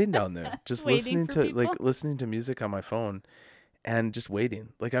was sitting down there just Waiting for people? listening to music on my phone and just waiting.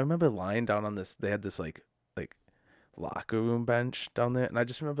 Like I remember lying down on this, they had this like locker room bench down there, and I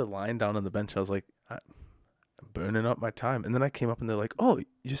just remember lying down on the bench. I was like, I'm burning up my time. And then I came up and they're like, oh,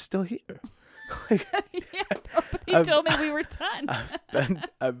 you're still here. Like, Yeah, nobody told me we were done.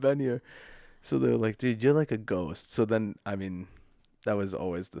 I've been here. So they're like, dude, you're like a ghost. So then, I mean, that was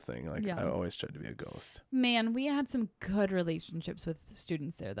always the thing. Like, Yeah. I always tried to be a ghost. Man, we had some good relationships with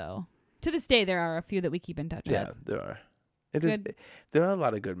students there, though. To this day, there are a few that we keep in touch Yeah, with. there are. Good. There are a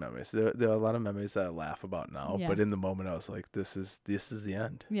lot of good memories. There are a lot of memories that I laugh about now. Yeah. But in the moment, I was like, this is the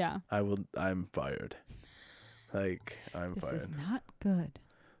end. Yeah. I'm fired. Like, I'm This fired. is not good.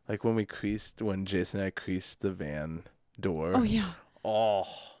 Like when Jason and I creased the van door. Oh, yeah. Oh.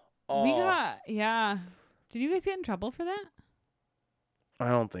 Yeah. Did you guys get in trouble for that? I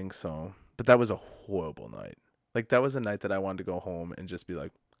don't think so. But that was a horrible night. Like, that was a night that I wanted to go home and just be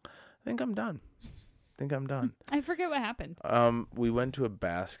like, I think I'm done. I forget what happened. We went to a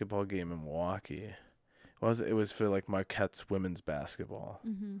basketball game in Milwaukee. It was for like Marquette's women's basketball.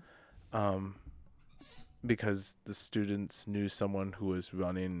 Mm-hmm. Because the students knew someone who was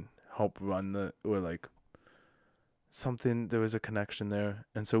help run something, there was a connection there.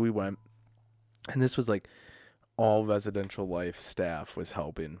 And so we went, and this was like all residential life staff was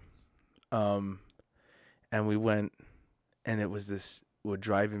helping. And we went, and it was we're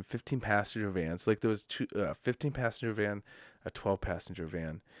driving 15 passenger vans. Like there was 15 passenger van, a 12 passenger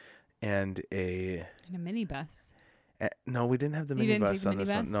van, and a minibus. no, we didn't have the You didn't take minibus the on this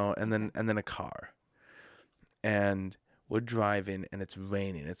one. minibus? No, and then a car. And we're driving, and it's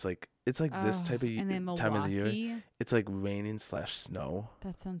raining. It's like this type of and then time of the year. Milwaukee. It's like raining / snow,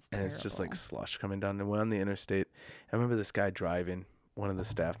 That sounds and terrible. it's just like slush coming down. And we're on the interstate. I remember this guy driving, one of the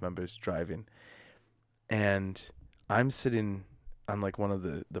staff members driving, and I'm sitting on like one of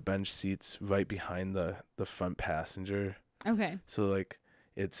the bench seats right behind the front passenger. Okay. So like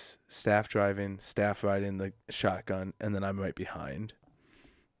it's staff driving, staff riding the shotgun, and then I'm right behind.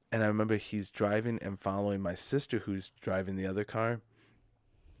 And I remember he's driving and following my sister who's driving the other car.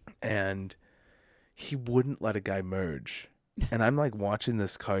 And he wouldn't let a guy merge. And I'm like watching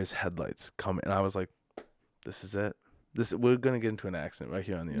this car's headlights come. And I was like, this is it. We're going to get into an accident right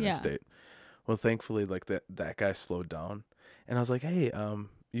here on the interstate. Well, thankfully, like that guy slowed down. And I was like, hey,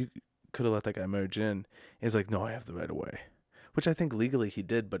 you could have let that guy merge in. And he's like, no, I have the right of way. Which I think legally he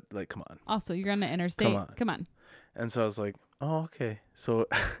did, but like, come on. Also, you're on the interstate. Come on. And so I was like, oh, okay. So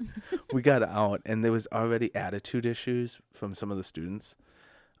we got out, and there was already attitude issues from some of the students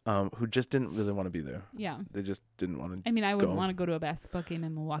who just didn't really want to be there. Yeah. They just didn't want to. I mean, I wouldn't want to go to a basketball game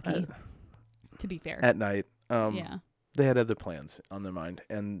in Milwaukee, to be fair. At night. Yeah. They had other plans on their mind,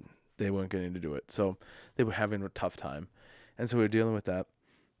 and they weren't getting to do it. So they were having a tough time. And so we were dealing with that,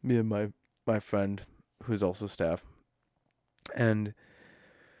 me and my friend, who's also staff. And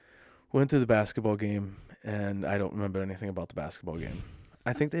went through the basketball game, and I don't remember anything about the basketball game.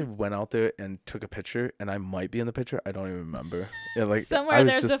 I think they went out there and took a picture, and I might be in the picture. I don't even remember. Yeah, like somewhere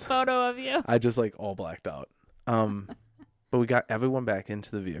there's a photo of you. I just like all blacked out. But we got everyone back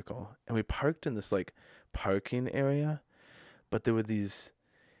into the vehicle, and we parked in this like parking area. But there were these,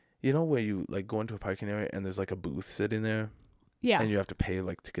 where you like go into a parking area and there's like a booth sitting there. Yeah. And you have to pay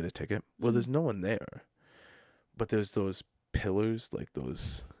like to get a ticket. Well, there's no one there, but there's those pillars, like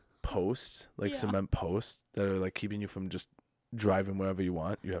those posts, like cement posts that are like keeping you from just driving wherever you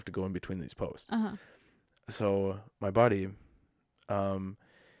want. You have to go in between these posts. So my buddy,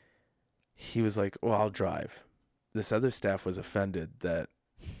 he was like, "Well, I'll drive." This other staff was offended that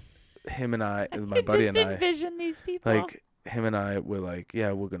him and I, my buddy and I, envision these people. like him and I were like,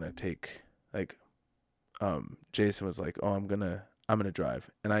 "Yeah, we're gonna take." Like, Jason was like, "Oh, I'm gonna drive,"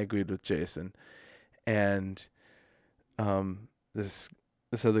 and I agreed with Jason, and this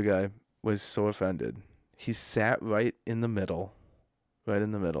other guy was so offended. He sat right in the middle,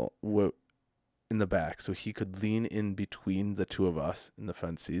 in the back, so he could lean in between the two of us in the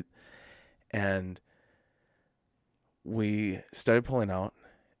front seat, and we started pulling out,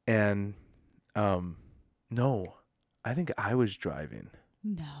 and no, I think I was driving.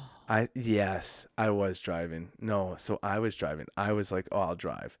 No. Yes, I was driving. No, so I was driving. I was like, "Oh, I'll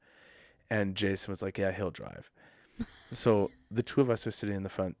drive," and Jason was like, "Yeah, he'll drive." So the two of us are sitting in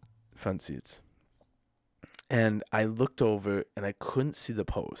the front seats, and I looked over and I couldn't see the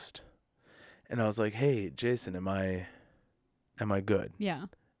post, and I was like, "Hey, Jason, am I good? Yeah.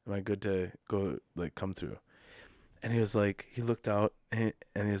 Am I good to go like come through?" And he was like, he looked out and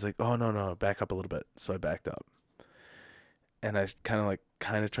he was like, "Oh no, back up a little bit." So I backed up, and I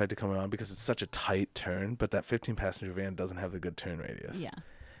kind of tried to come around because it's such a tight turn, but that 15-passenger van doesn't have the good turn radius. Yeah.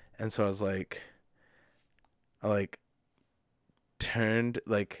 And so I was like, turned,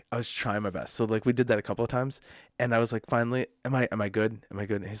 like I was trying my best. So like we did that a couple of times, and I was like, finally, am I good? Am I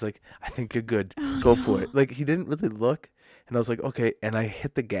good? And he's like, "I think you're good. Go for it." Like he didn't really look, and I was like, "Okay." And I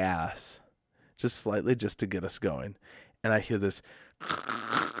hit the gas just slightly just to get us going, and I hear this,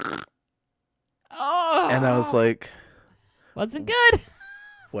 oh, and I was like, wasn't good.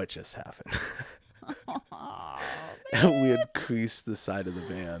 What just happened? Oh, And we had creased the side of the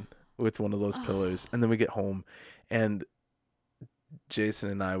van with one of those pillars, and then we get home, and Jason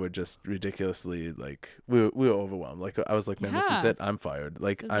and I were just ridiculously like we were overwhelmed. Like I was like, "Man, this is it. I'm fired.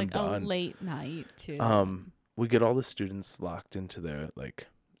 Like I'm done." A late night too. We get all the students locked into their like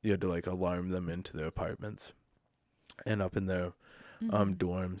you had to like alarm them into their apartments and up in their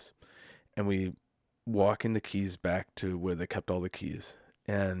dorms, and we walking the keys back to where they kept all the keys.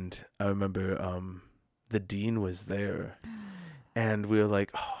 And I remember the dean was there, and we were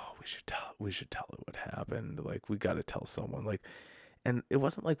like, "Oh, we should tell her what happened. Like we got to tell someone." Like, and it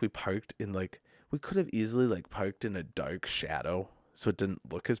wasn't like we parked in like we could have easily like parked in a dark shadow so it didn't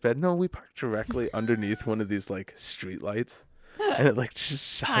look as bad. No, we parked directly underneath one of these like street lights, and it like just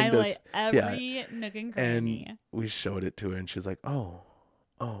shined us every nook and cranny. And we showed it to her, and she's like, "Oh,"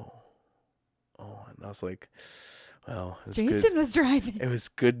 and I was like, "Well, it was Jason was driving. It was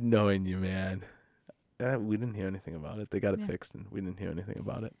good knowing you, man." We didn't hear anything about it. They got it fixed, and we didn't hear anything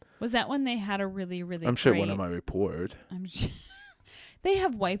about it. Was that when they had a really, really? I'm sure one on my report. I'm sure they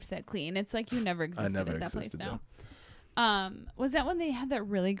have wiped that clean. It's like you never existed at that place now. Was that when they had that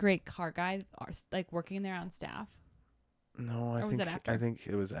really great car guy, like working there on staff? No, I think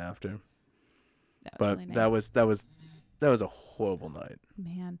it was after. That was really nice. that was a horrible night.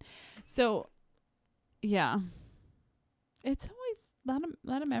 Man, so yeah, it's always a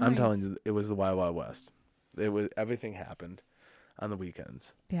lot of memories. I'm telling you, it was the Wild Wild West. Everything happened on the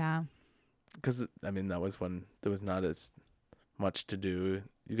weekends. Yeah, because I mean that was when there was not as much to do.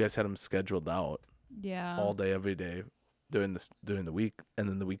 You guys had them scheduled out. Yeah, all day, every day during the week, and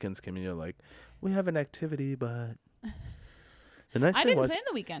then the weekends came and you're like, "We have an activity," but the nice thing was plan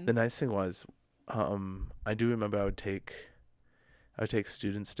the weekends. The nice thing was, I do remember I would take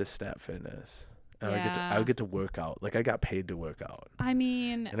students to Stat Fitness, and I would get to work out. Like I got paid to work out. I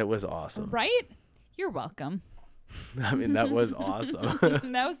mean, and it was awesome, right? You're welcome. I mean, that was awesome. I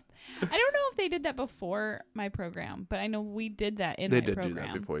don't know if they did that before my program, but I know we did that in my program. They did do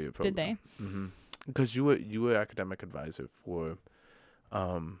that before your program. Did they? Mm-hmm. Because you were academic advisor for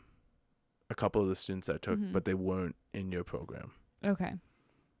a couple of the students I took, but they weren't in your program. Okay.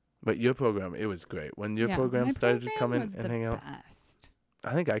 But your program, it was great. When your program started to come in and hang out,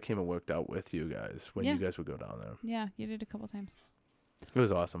 I think I came and worked out with you guys when you guys would go down there. Yeah, you did a couple times. It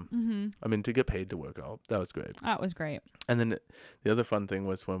was awesome. Mm-hmm. I mean, to get paid to work out, that was great. That was great. And then the other fun thing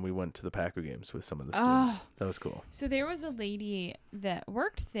was when we went to the Packer games with some of the students. That was cool. So there was a lady that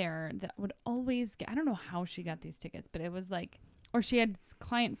worked there that would always get, I don't know how she got these tickets, but it was like, or she had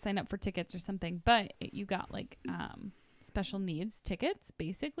clients sign up for tickets or something, but you got like special needs tickets,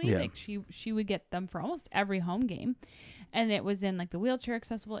 basically. Yeah. Like she would get them for almost every home game. And it was in like the wheelchair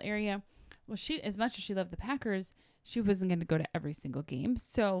accessible area. Well, she, as much as she loved the Packers, she wasn't going to go to every single game.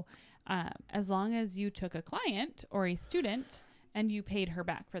 So as long as you took a client or a student and you paid her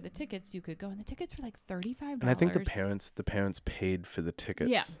back for the tickets, you could go. And the tickets were like $35. And I think the parents paid for the tickets.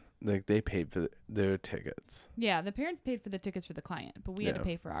 Yeah. Like they paid for their tickets. Yeah, the parents paid for the tickets for the client, but we had to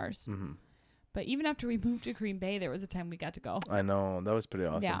pay for ours. Mm-hmm. But even after we moved to Green Bay, there was a time we got to go. I know. That was pretty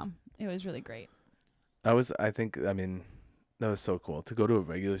awesome. Yeah, it was really great. That was so cool to go to a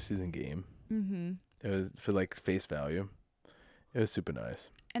regular season game. Mm-hmm. It was for like face value. It was super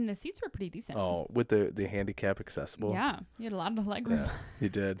nice. And the seats were pretty decent. Oh, with the handicap accessible. Yeah, you had a lot of leg room. Yeah, you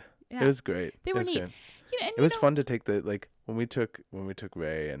did. Yeah. It was great. They were neat. Great. And it was fun to take when we took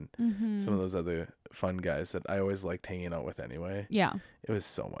Ray and mm-hmm. some of those other fun guys that I always liked hanging out with anyway. Yeah. It was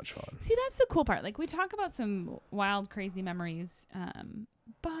so much fun. See, that's the cool part. Like, we talk about some wild, crazy memories,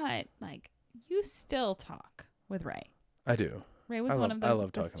 but like, you still talk with Ray. I do. Ray was one of the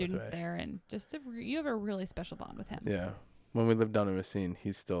with students Ray. there, and you have a really special bond with him. Yeah. When we lived down in Racine,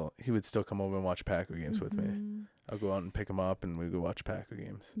 he would still come over and watch Packer games with me. I'll go out and pick him up, and we go watch Packer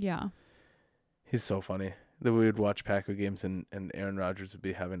games. Yeah. He's so funny. That we would watch Packer games, and Aaron Rodgers would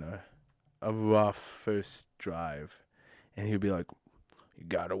be having a rough first drive, and he'd be like, "You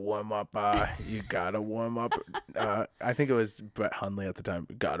gotta warm up. You gotta warm up." I think it was Brett Hundley at the time.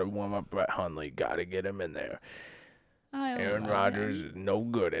 Gotta warm up Brett Hundley. Gotta get him in there. Aaron Rodgers is no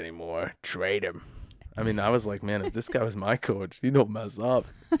good anymore. Trade him. I mean, I was like, man, if this guy was my coach, you don't mess up.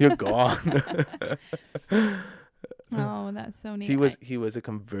 You're gone. Oh, that's so neat. He was a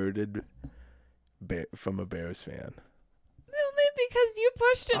converted from a Bears fan. Only because you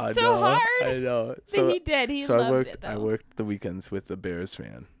pushed it so hard. I know. So he did. He loved it, though. I worked the weekends with a Bears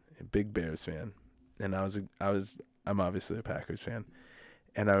fan, a big Bears fan, and I'm obviously a Packers fan.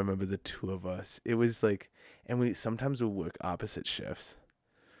 And I remember the two of us. It was like, and we sometimes would work opposite shifts.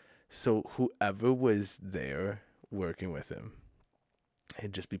 So whoever was there working with him,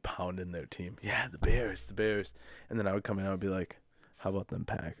 he'd just be pounding their team. Yeah, the Bears. And then I would come in and I would be like, how about them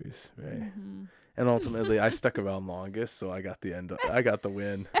Packers, right? Mm-hmm. And ultimately, I stuck around longest, so I got the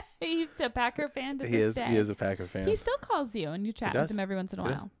win. He's a Packer fan to He this is. day. He is a Packer fan. He still calls you, and you chat with him every once in a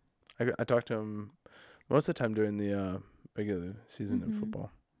while. I talk to him most of the time during the regular season of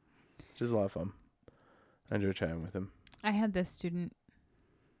football, which is a lot of fun. I enjoy chatting with him. I had this student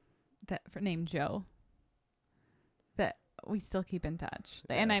named Joe that we still keep in touch,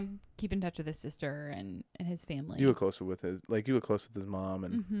 and I keep in touch with his sister and his family. You were close with his mom,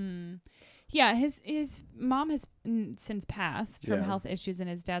 and mm-hmm. Yeah, his mom has since passed from health issues, and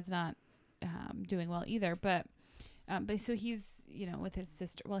his dad's not doing well either. But so he's with his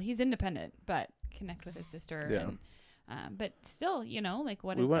sister. Well, he's independent, but connect with his sister. Yeah. But still, like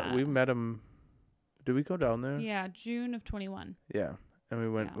what we met him. Did we go down there? Yeah, June of 21. Yeah, and we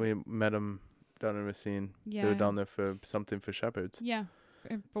went. Yeah. We met him down in Racine. Yeah, they were down there for something for Shepherds. Yeah,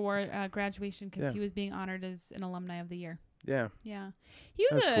 for graduation because he was being honored as an alumni of the year. Yeah. Yeah. He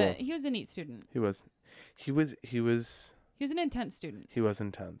was a neat student. He was an intense student. He was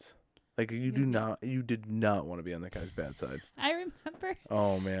intense. Like you did not want to be on that guy's bad side. I remember.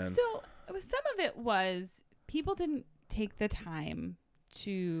 Oh man. So some of it was people didn't take the time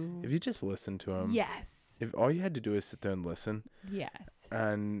to. If you just listen to him. Yes. If all you had to do is sit there and listen. Yes.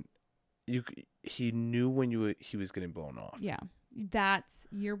 And he knew when he was getting blown off. Yeah.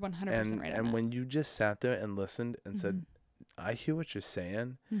 You're 100% right. And when you just sat there and listened and said, I hear what you're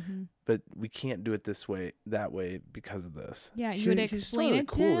saying, but we can't do it that way because of this. Yeah, you would explain it to him. He's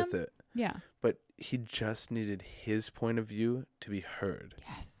totally cool with it. Yeah. But he just needed his point of view to be heard.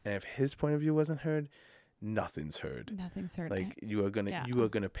 Yes. And if his point of view wasn't heard, nothing's heard. Nothing's heard. Like you are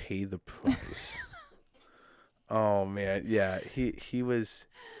gonna pay the price. Oh man, yeah. He would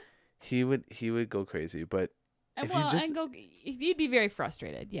go crazy, but you'd be very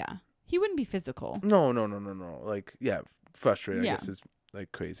frustrated. Yeah. He wouldn't be physical. No. Like, yeah, frustrated, I guess, is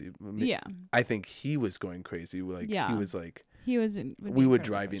like crazy. Yeah. I think he was going crazy. Like, he was like, we were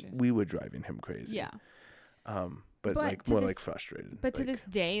driving him crazy. Yeah. But like more like frustrated. But to this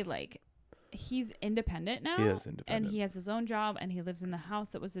day, like, he's independent now. He is independent. And he has his own job, and he lives in the house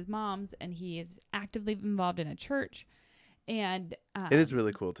that was his mom's, and he is actively involved in a church. And it is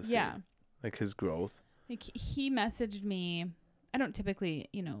really cool to see. Yeah. Like his growth. Like he messaged me I don't typically,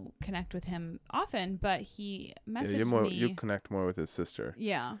 connect with him often, but he messaged me. You connect more with his sister.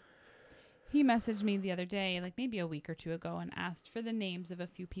 Yeah. He messaged me the other day, like maybe a week or two ago, and asked for the names of a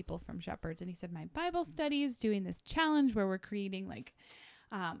few people from Shepherds. And he said, my Bible study is doing this challenge where we're creating like,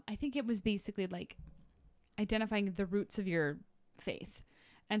 I think it was basically like identifying the roots of your faith.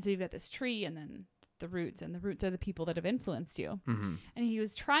 And so you've got this tree and then the roots, and the roots are the people that have influenced you. Mm-hmm. And he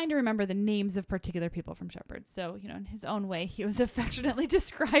was trying to remember the names of particular people from Shepherds. So, in his own way, he was affectionately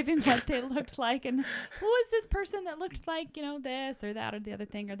describing what they looked like and who was this person that looked like, this or that or the other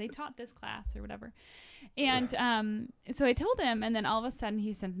thing, or they taught this class or whatever. And so I told him, and then all of a sudden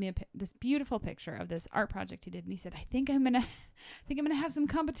he sends me this beautiful picture of this art project he did, and he said, I think I'm gonna have some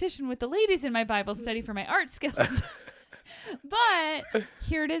competition with the ladies in my Bible study for my art skills. But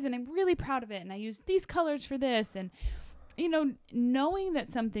here it is, and I'm really proud of it, and I used these colors for this. And knowing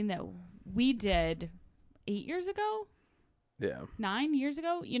that something that we did 8 years ago, 9 years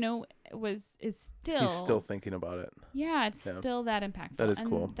ago, is still, he's still thinking about it. Yeah, it's still that impactful. That is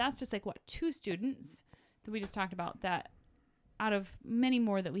cool. That's just like 2 students that we just talked about, that out of many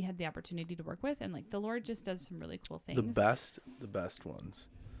more that we had the opportunity to work with, and like the Lord just does some really cool things. The best ones,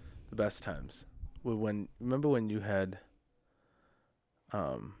 the best times were remember when you had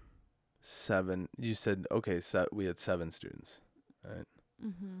 7, you said, okay, we had 7 students, right?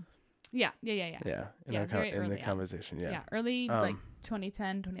 Mm-hmm. Yeah. Yeah, in the conversation, early, like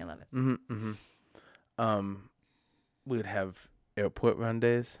 2010, 2011. Mm-hmm. We would have airport run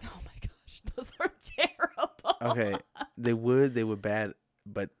days. Oh my gosh, those were terrible. Okay, they were bad,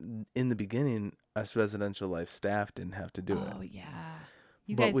 but in the beginning, us residential life staff didn't have to do it. Oh yeah,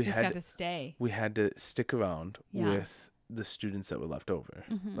 you guys just got to stay. We had to stick around with the students that were left over,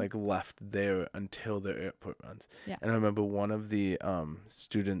 like left there until their airport runs. Yeah. And I remember one of the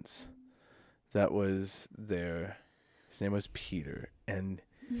students that was there, his name was Peter, and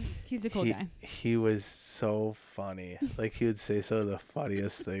he's a cool guy. He was so funny. Like, he would say some of the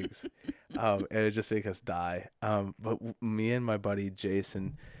funniest things. It would just make us die. But me and my buddy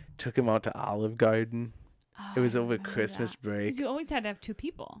Jason took him out to Olive Garden. It was over Christmas break. Because you always had to have 2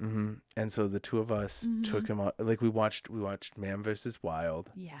 people. Mm-hmm. And so the 2 of us took him out. Like, we watched Man vs.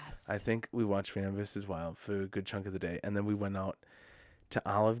 Wild. Yes. I think we watched Man vs. Wild for a good chunk of the day. And then we went out to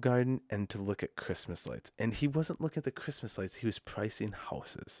Olive Garden and to look at Christmas lights. And he wasn't looking at the Christmas lights. He was pricing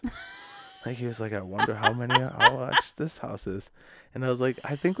houses. Like, he was like, I wonder how much this house is. And I was like,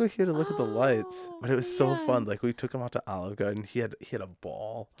 I think we're here to look at the lights. But it was so fun. Like, we took him out to Olive Garden. He had a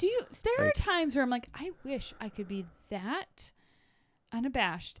ball. There are times where I'm like, I wish I could be that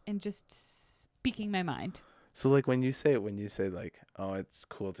unabashed and just speaking my mind. So, like, when you say like, oh, it's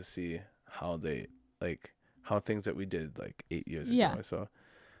cool to see how things that we did like 8 years ago or so.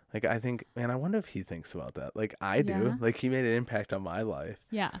 Like, I think, man, I wonder if he thinks about that. Like, I do. Like, he made an impact on my life.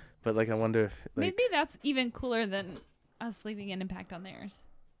 Yeah. But, like, I wonder if, like, maybe that's even cooler than us leaving an impact on theirs.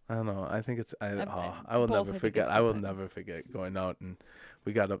 I don't know. I think it's, I will never forget. I will never forget going out, and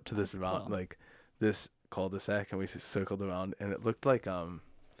we got up to this mountain, like this cul-de-sac, and we just circled around, and it looked like,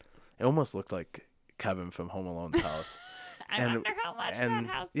 it almost looked like Kevin from Home Alone's house. I wonder how much that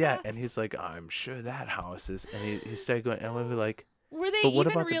house cost. And he's like, I'm sure that house is, and he started going, and we were like, were they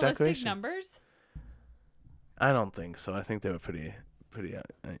even realistic numbers? I don't think so. I think they were pretty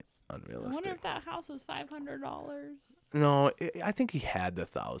unrealistic. I wonder if that house was $500. No, I think he had the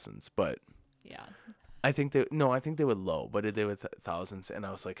thousands, but yeah, I think they were low, but they were thousands. And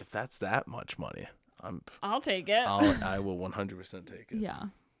I was like, if that's that much money, I'll take it. I will 100% take it. Yeah.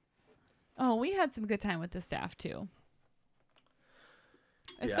 Oh, we had some good time with the staff too,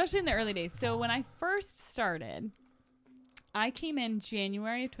 especially in the early days. So when I first started, I came in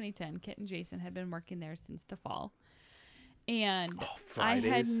January of 2010. Kit and Jason had been working there since the fall. And I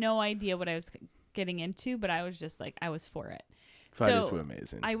had no idea what I was getting into, but I was just like, I was for it. Fridays were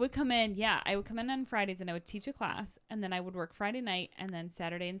amazing. I would come in on Fridays and I would teach a class, and then I would work Friday night and then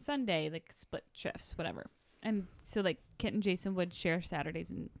Saturday and Sunday, like split shifts, whatever. And so like Kit and Jason would share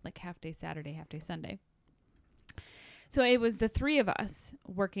Saturdays and like half day Saturday, half day Sunday. So it was the 3 of us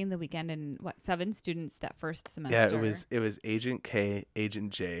working the weekend, and 7 students that first semester. Yeah, it was Agent K,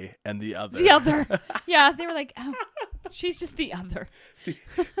 Agent J, and the other. The other. Yeah, they were like, oh, she's just the other.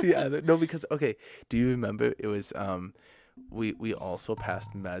 the other. No, because do you remember it was we also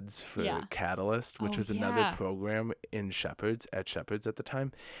passed meds for Catalyst, which was another program in Shepherds at the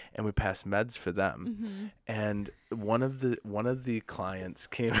time, and we passed meds for them. Mm-hmm. And one of the clients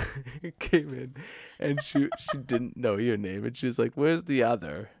came in, and she didn't know your name, and she was like, "Where's the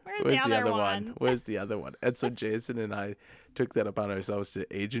other? Where's the other one? Where's the other one?" And so Jason and I took that upon ourselves to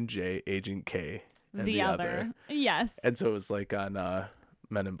Agent J, Agent K, and The other. Yes. And so it was like on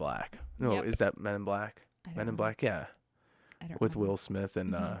Men in Black. No, Yep. is that Men in Black? I don't Men in know. Black, yeah. I don't With remember. Will Smith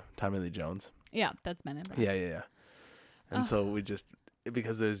and Tommy Lee Jones. Yeah, that's Men in Black. Yeah. And Oh. so we just,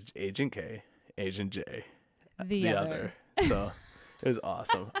 because there's Agent K, Agent J, The other. So it was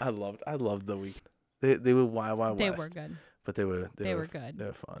awesome. I loved the week. They were Wild Wild They West. were good. But they were good. They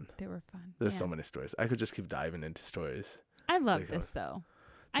were fun. They were fun. There's Yeah. so many stories. I could just keep diving into stories. I love like, this though.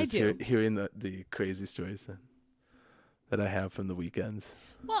 I Just do. hearing the crazy stories that I have from the weekends.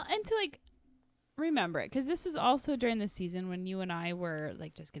 Well, and to like remember it, because this was also during the season when you and I were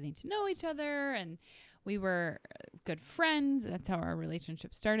like just getting to know each other, and we were good friends. That's how our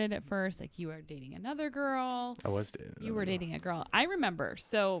relationship started at first. Like you were dating another girl. I was dating. You were dating a girl. I remember.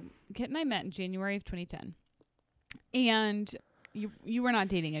 So Kit and I met in January of 2010, and you were not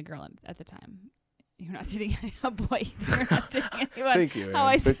dating a girl at the time. You were not dating a boy. You were not dating anyone. Thank you. How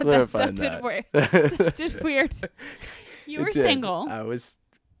I for said that clarifying sounded that. weird. Sounded weird. You It were did. single. I was.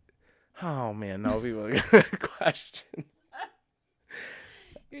 Oh man, now people are gonna question.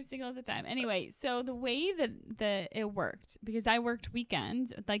 You're single at the time. Anyway, so the way that it worked, because I worked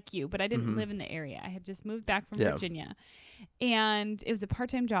weekends like you, but I didn't live in the area. I had just moved back from Virginia, and it was a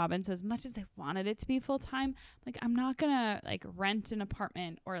part-time job. And so as much as I wanted it to be full-time, like I'm not gonna like rent an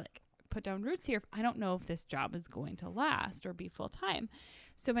apartment or like put down roots here if I don't know if this job is going to last or be full-time.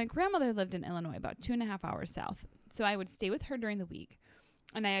 So my grandmother lived in Illinois, about 2.5 hours south. So I would stay with her during the week,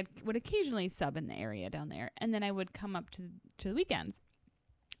 and I would occasionally sub in the area down there, and then I would come up to the weekends.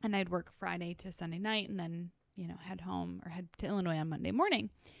 And I'd work Friday to Sunday night, and then, head home or head to Illinois on Monday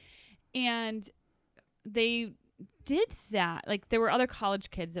morning. And they did that. Like, there were other college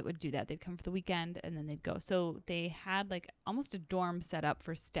kids that would do that. They'd come for the weekend, and then they'd go. So they had, like, almost a dorm set up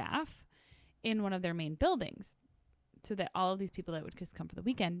for staff in one of their main buildings, so that all of these people that would just come for the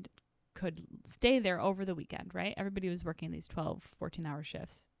weekend could stay there over the weekend, right? Everybody was working these 12, 14-hour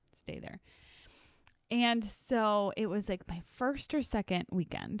shifts, stay there. And so it was like my first or second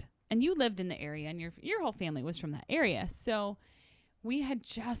weekend, and you lived in the area, and your whole family was from that area. So we had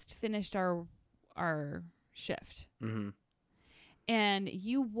just finished our shift, and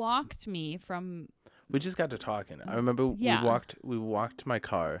you walked me from. We just got to talking. I remember we walked to my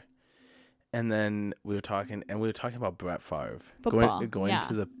car, and then we were talking about Brett Favre Football, going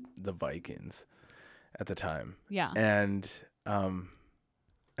to the Vikings at the time. Yeah. And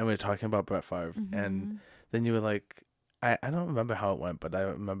we were talking about Brett Favre, and then you were like, I don't remember how it went, but I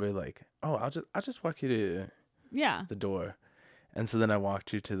remember like, oh, I'll just walk you to the door, and so then I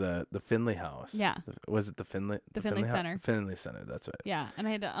walked you to the Finley house. Yeah. Was it the Finley? The Finley Center. Finley Center. That's right. Yeah, and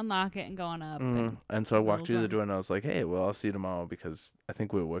I had to unlock it and go on up. And so I walked you to the door, and I was like, hey, well, I'll see you tomorrow, because I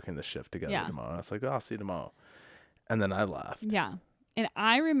think we were working the shift together tomorrow. I was like, oh, I'll see you tomorrow, and then I left. Yeah. And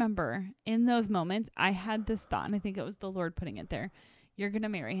I remember in those moments, I had this thought, and I think it was the Lord putting it there. You're going to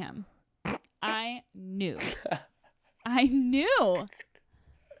marry him. I knew. I knew.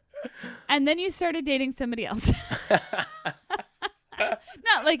 And then you started dating somebody else.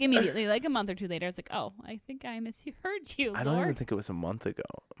 Not like immediately, like a month or two later. I was like, oh, I think I misheard you, I don't Lord. even think it was a month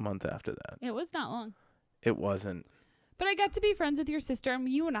after that. It was not long. It wasn't. But I got to be friends with your sister, and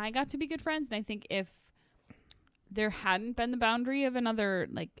you and I got to be good friends. And I think if there hadn't been the boundary of another,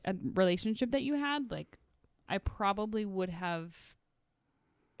 like, a relationship that you had, like, I probably would have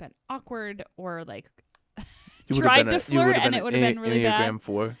been awkward or, like, tried to flirt, and it would have been really bad. Enneagram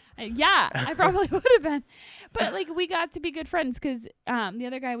 4. Yeah, I probably would have been. But, like, we got to be good friends because the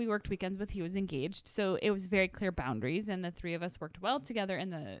other guy we worked weekends with, he was engaged. So it was very clear boundaries, and the three of us worked well together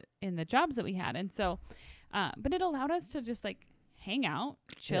in the jobs that we had. And so, but it allowed us to just, like, hang out,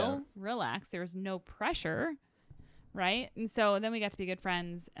 chill, relax. There was no pressure, right? And so then we got to be good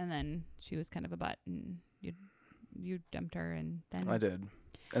friends, and then she was kind of a butt, and you dumped her, and then I did.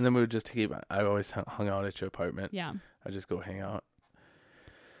 And then we would just I always hung out at your apartment. Yeah. I'd just go hang out.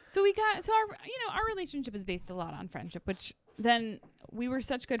 So our relationship is based a lot on friendship, which then we were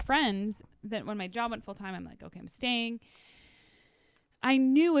such good friends that when my job went full time, I'm like, okay, I'm staying. I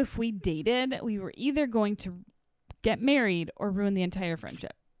knew if we dated, we were either going to get married or ruin the entire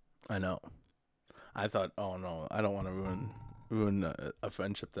friendship. I know. I thought, oh no, I don't want to ruin a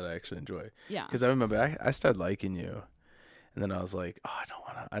friendship that I actually enjoy. Yeah. Because I remember I started liking you. And then I was like, oh,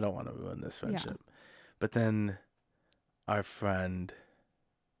 I don't want to ruin this friendship. Yeah. But then our friend,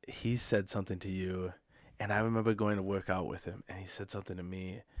 he said something to you, and I remember going to work out with him, and he said something to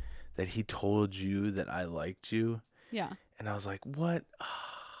me that he told you that I liked you. Yeah. And I was like, what?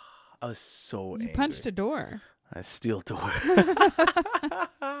 I was so angry. You punched a door. I steel door.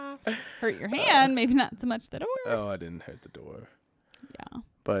 Hurt your hand, maybe not so much the door. Oh, I didn't hurt the door. Yeah.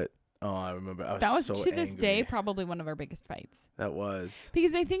 But Oh, I remember. I was That was so to this day angry. probably one of our biggest fights. That was.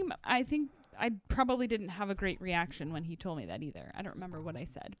 Because I think I probably didn't have a great reaction when he told me that either. I don't remember what I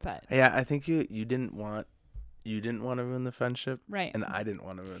said, but Yeah, I think you didn't want to ruin the friendship, right. and I didn't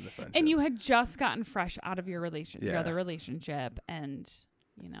want to ruin the friendship. And you had just gotten fresh out of your your Yeah. other relationship, and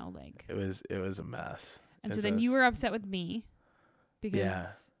like it was a mess. And It so then was- you were upset with me because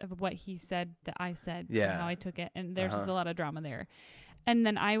Yeah. of what he said that I said and Yeah. how I took it, and there's just Uh-huh. a lot of drama there. And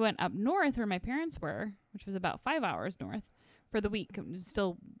then I went up north where my parents were, which was about 5 hours north, for the week. I was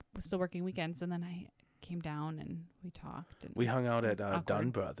still working weekends, and then I came down and we talked. And We hung out it at was awkward. Dunn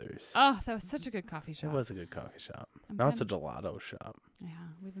Brothers. Oh, that was such a good coffee It shop. was a good coffee shop. I'm Now it's a kinda- gelato shop. Yeah,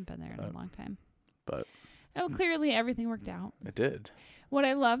 we haven't been there in a But- long time. but- oh, clearly everything worked out. It did. What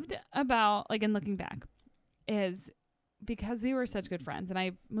I loved about, like, in looking back, is because we were such good friends, and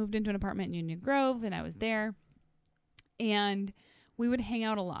I moved into an apartment in Union Grove, and I was there, and we would hang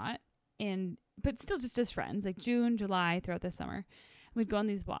out a lot, but still just as friends, like June, July, throughout the summer. We'd go on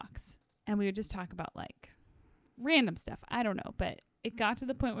these walks, and we would just talk about, like, random stuff. I don't know, but it got to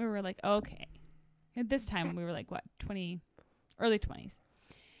the point where we were like, okay. At this time, we were like, what, early 20s.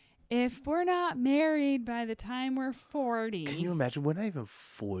 If we're not married by the time we're 40, Can you imagine? We're not even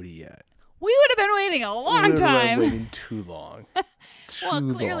 40 yet. we would have been waiting a long We were time. waiting too long.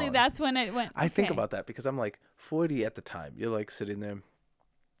 Well, clearly long. that's when it went. I think okay. about that because I'm like 40 at the time. You're like sitting there,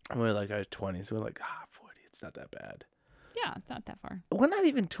 and we're like our 20s. We're like 40. It's not that bad. Yeah, it's not that far. We're not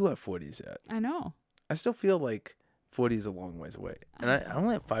even to our 40s yet. I know. I still feel like 40 is a long ways away, and I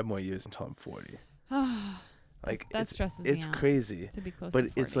only have 5 more years until I'm 40. Like that it's stresses me it's out crazy. to be close. But to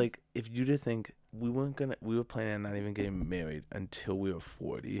 40. it's like if you to think we were planning on not even getting married until we were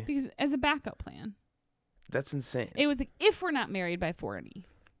 40. because as a backup plan, That's insane. it was like if we're not married by 40,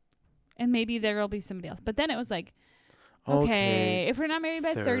 and maybe there'll be somebody else. But then it was like, okay, if we're not married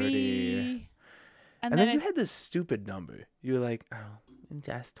by 30, and then you had this stupid number. You were like, oh, I'm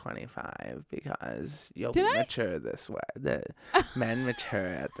just 25 because you'll Did be I? mature this way. The men mature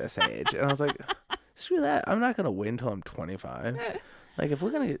at this age. And I was like, screw that. I'm not gonna wait until I'm 25. Like if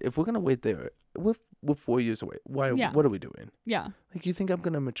we're gonna wait there, we're 4 years away. Why? Yeah. What are we doing? Yeah. Like you think I'm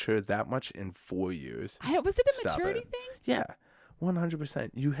gonna mature that much in 4 years? Was it a Stop maturity it. thing? Yeah.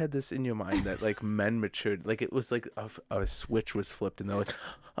 100%. You had this in your mind that like men matured, like it was like a switch was flipped and they're like,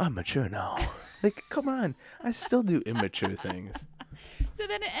 I'm mature now. Like, come on. I still do immature things. So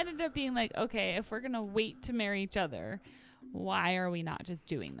then it ended up being like, okay, if we're gonna wait to marry each other, why are we not just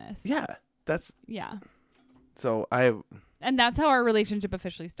doing this? Yeah. Yeah. So And that's how our relationship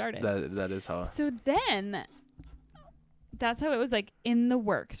officially started. that is how. So then that's how it was like in the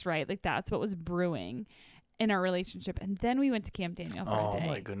works, right? Like that's what was brewing in our relationship. And then we went to Camp Daniel for a Oh day.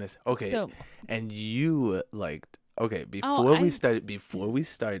 my goodness. Okay. So And you liked, okay, I- before we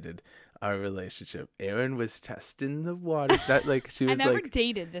started our relationship, Erin was testing the waters. That like she I was never like,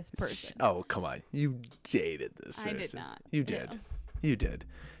 dated this person. oh, come on. You dated this person. I did not. You did. You did.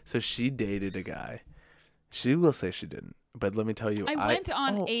 So she dated a guy. She will say she didn't. But let me tell you, I went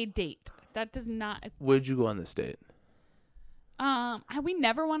on a date. That does not. Where'd you go on this date? We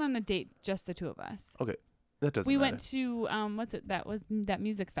never went on a date, just the two of us. Okay. That doesn't We matter. went to what's it? That was that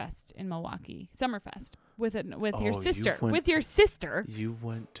music fest in Milwaukee, Summerfest, with Oh, your you sister. went- With your sister. You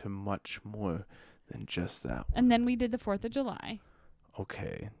went to much more than just that. And then we did the 4th of July.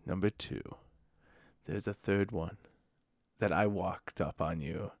 Okay. Number 2. There's a third one that I walked up on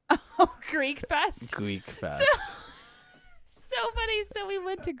you. Oh, Greek Fest. Greek Fest. So funny. So we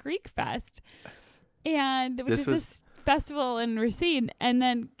went to Greek Fest, and which This is was- this festival in Racine. And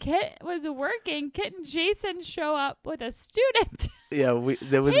then Kit was working. Kit and Jason show up with a student. Yeah,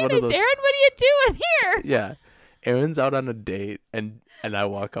 there was Hey, one Miss of those. Erin, what are you doing here? Yeah. Erin's out on a date and I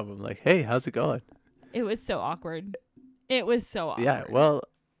walk up, I'm like, "Hey, how's it going?" It was so awkward. It was so awkward. Yeah, well,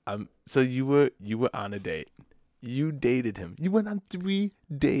 so you were on a date. You dated him. You went on 3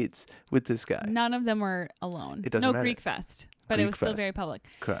 dates with this guy. None of them were alone. It doesn't no matter. Greek Fest, but it Greek was still Fest. very public.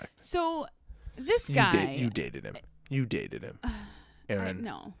 Correct. So this guy, You dated him. You dated him. Erin.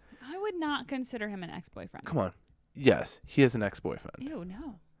 no, I would not consider him an ex-boyfriend. Come on. Yes, he is an ex-boyfriend. Ew,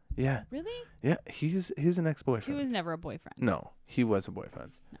 no. Yeah. Really? Yeah, he's an He ex-boyfriend. was never a boyfriend. No, he was a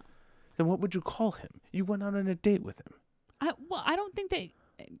boyfriend. No. Then what would you call him? You went out on a date with him. I don't think that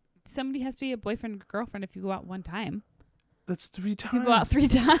somebody has to be a boyfriend or girlfriend if you go out one time. That's 3 times. If you go out 3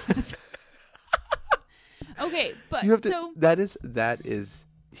 times. Okay, but You have to. so That is.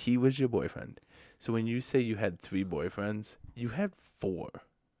 He was your boyfriend. So when you say you had 3 boyfriends, you had 4.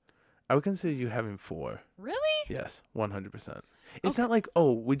 I would consider you having 4. Really? Yes, 100%. It's Okay. not like,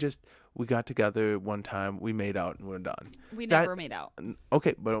 we got together one time, we made out, and we're done. We That- never made out.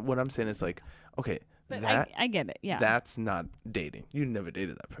 Okay, but what I'm saying is like, okay, But that I get it. Yeah. that's not dating. You never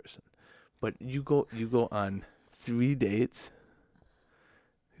dated that person, but you go on 3 dates.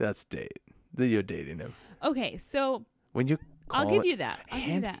 That's date. You're dating him. Okay, so When you I'll call give you that. I'll give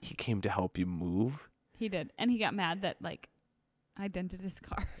you and that. he came to help you move. He did, and he got mad that like I dented his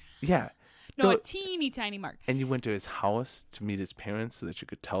car. Yeah. No, So- a teeny tiny mark. And you went to his house to meet his parents so that you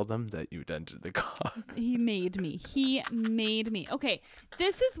could tell them that you entered the car. He made me. Okay,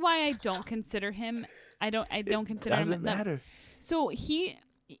 this is why I don't consider him. I don't consider him. Doesn't matter. So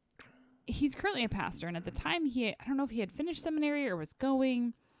he's currently a pastor, and at the time I don't know if he had finished seminary or was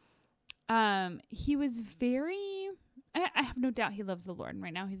going. He was very. I have no doubt he loves the Lord, and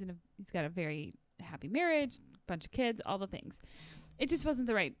right now he's got a very happy marriage, bunch of kids, all the things. It just wasn't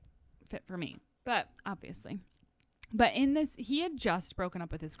the right fit for me, but obviously. But in this, he had just broken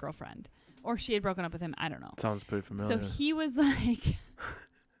up with his girlfriend, or she had broken up with him. I don't know. Sounds pretty familiar. So he was like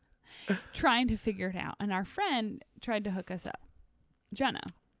trying to figure it out. And our friend tried to hook us up,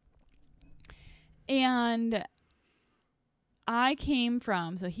 Jenna. And I came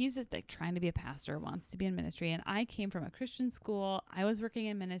from, so he's just like trying to be a pastor, wants to be in ministry. And I came from a Christian school. I was working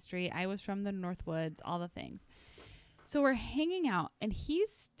in ministry. I was from the Northwoods, all the things. So we're hanging out, and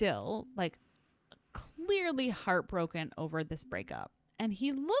he's still like clearly heartbroken over this breakup. And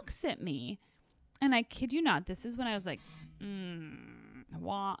he looks at me, and I kid you not, this is when I was like,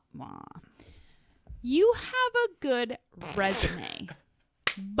 wah, wah. You have a good resume,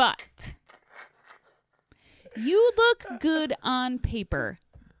 but you look good on paper,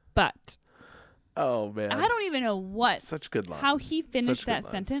 but oh man, I don't even know what, such good lines. how he finished Such good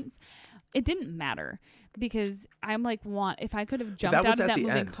that lines. sentence. It didn't matter because I'm like, if I could have jumped That was out of at that the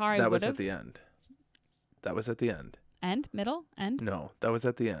moving end. car, I That would was have. at the end. That was at the end. End, middle, end. No, that was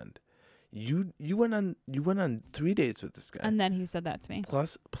at the end. You went on 3 dates with this guy. And then he said that to me.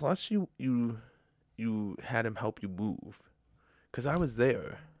 Plus you had him help you move, because I was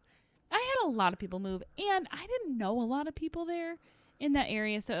there. I had a lot of people move, and I didn't know a lot of people there in that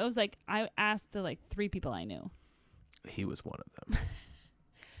area. So it was like I asked the 3 people I knew. He was one of them.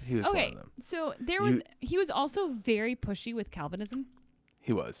 He was one Okay, of them. so he was also very pushy with Calvinism.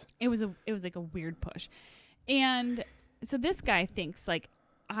 He was. It was like a weird push. And so this guy thinks like,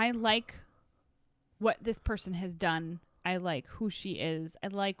 I like what this person has done. I like who she is. I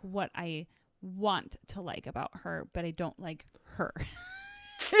like what I want to like about her, but I don't like her.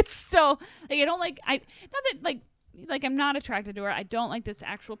 So like, I don't like, not that like I'm not attracted to her. I don't like this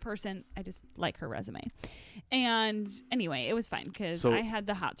actual person. I just like her resume. And anyway, it was fine because I had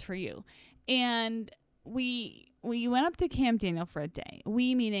the hots for you. And we went up to Camp Daniel for a day.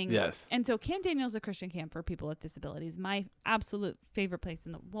 We meaning Yes. And so Camp Daniel's a Christian camp for people with disabilities. My absolute favorite place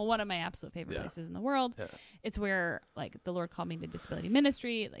one of my absolute favorite places in the world. Yeah. It's where like the Lord called me to disability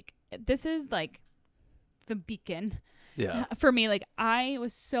ministry. Like this is like the beacon. Yeah. For me, like I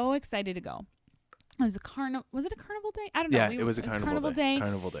was so excited to go. It was was it a carnival day? I don't know. Yeah, it was a carnival day.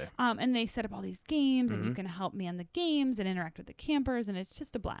 Carnival day. And they set up all these games, and you can help me on the games and interact with the campers, and it's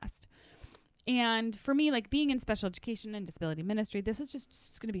just a blast. And for me, like being in special education and disability ministry, this was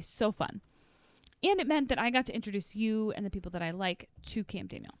just going to be so fun. And it meant that I got to introduce you and the people that I like to Camp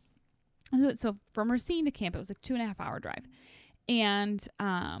Daniel. So from Racine to camp, it was like 2.5 hour drive. And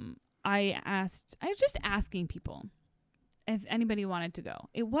I was just asking people if anybody wanted to go.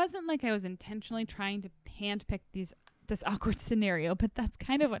 It wasn't like I was intentionally trying to handpick this awkward scenario, but that's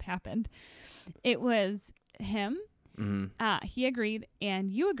kind of what happened. It was him. Mm-hmm. He agreed,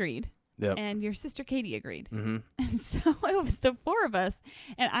 and you agreed. Yep. And your sister Katie agreed. Mm-hmm. And so it was the 4 of us,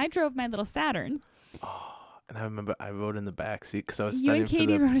 and I drove my little Saturn. Oh, and I remember I rode in the back seat because I was You studying and Katie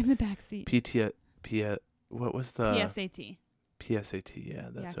for the rode in the back seat. what was the PSAT. PSAT? Yeah,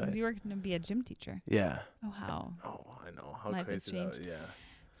 that's because right. you were going to be a gym teacher. Yeah. Oh, how. Oh, I know how Life has crazy that was. changed. Yeah.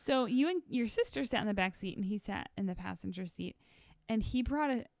 So you and your sister sat in the back seat, and he sat in the passenger seat, and he brought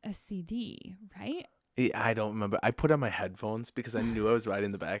a CD, right? I don't remember. I put on my headphones because I knew I was riding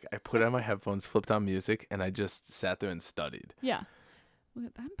in the back. I put on my headphones, flipped on music, and I just sat there and studied. Yeah. Well,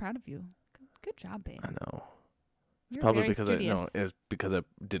 I'm proud of you. Good job, babe. I know. It's You're probably very because studious. it was because I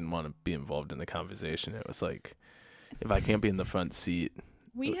didn't want to be involved in the conversation. It was like, if I can't be in the front seat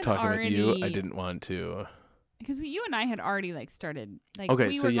We had talking already, with you, I didn't want to. Because you and I had already started. Okay,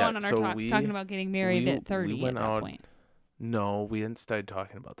 we so were yeah, going on our so talks, talking about getting married at 30 we went at that out. point. No, we hadn't started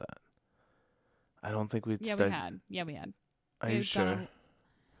talking about that. I don't think we'd Yeah, started. we had. Are We you had sure? gone-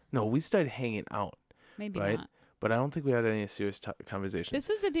 No, we started hanging out, Maybe right? not. but I don't think we had any serious conversation. This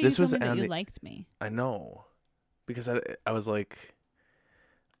was the day This you was told me that on you the- liked me. I know, because I was like,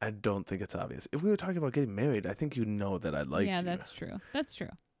 I don't think it's obvious. If we were talking about getting married, I think you know that I liked you. Yeah, that's true. That's true.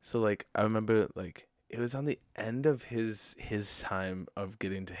 So like I remember like it was on the end of his time of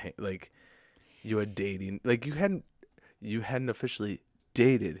getting to like you were dating, like you hadn't officially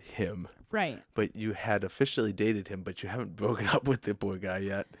dated him, Right. but you had officially dated him, but you haven't broken up with the poor guy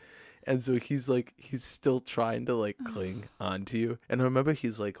yet. And so he's still trying to like cling onto you. And I remember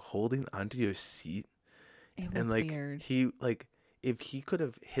he's like holding onto your seat. It was And like weird. he like if he could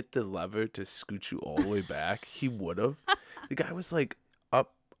have hit the lever to scoot you all the way back, he would have. The guy was like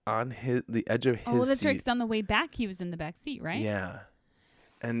up on the edge of his Oh, that's seat. right. 'Cause on the way back, he was in the back seat, right? Yeah.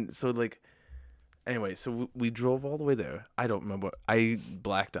 And so like anyway, so we drove all the way there. I don't remember. I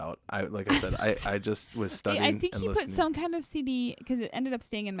blacked out. Like I said, I just was studying. I think and he listening. put some kind of CD because it ended up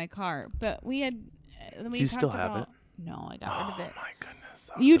staying in my car. But we had. Do you still have it? No, I got rid of it. Oh my goodness!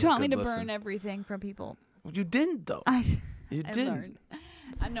 You taught me to burn everything from people. You didn't though. You I didn't. learned.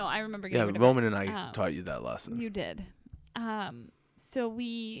 No, I remember Yeah, getting rid Roman of it. and I taught you that lesson. You did. So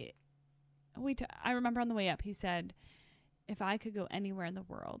I remember on the way up, he said, if I could go anywhere in the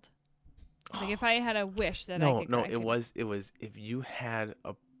world, like if I had a wish that I could. No, it was if you had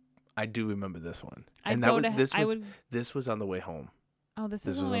a. I do remember this one, I'd and go that was to, this was on the way home. Oh, this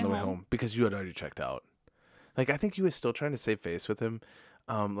This was was on the way home because you had already checked out. Like I think you were still trying to save face with him.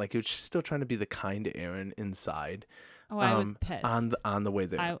 Like you were still trying to be the kind Aaron inside. Oh, I was pissed. On the way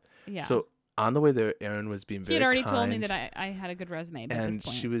there. Yeah. So on the way there, Aaron was being very He had already kind, told me that I had a good resume by and this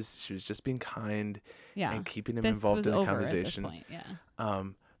point. she was just being kind yeah. and keeping him This involved was in the over conversation. At this point, yeah.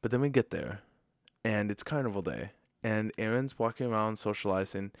 But then we get there, and it's carnival day, and Aaron's walking around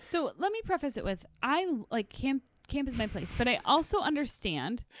socializing. So let me preface it with I like camp is my place, but I also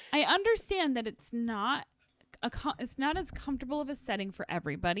understand. I understand that it's not as comfortable of a setting for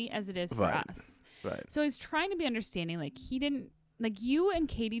everybody as it is for us. Right. So I was trying to be understanding. Like he didn't like you and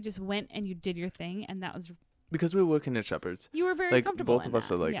Katie just went and you did your thing, and that was because we were working at Shepherd's. You were very like comfortable. Both of us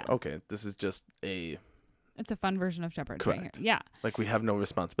that. are like, yeah. okay, this is just a. It's a fun version of Shepherd's Correct. right here. Yeah. Like we have no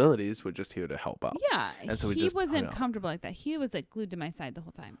responsibilities. We're just here to help out. Yeah. And so we he just wasn't hung out. comfortable like that. He was like glued to my side the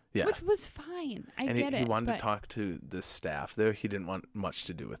whole time. Yeah. Which was fine. I and get it. He wanted but to talk to the staff there. He didn't want much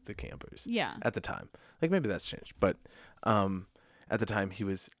to do with the campers. Yeah. At the time. Like maybe that's changed. But at the time he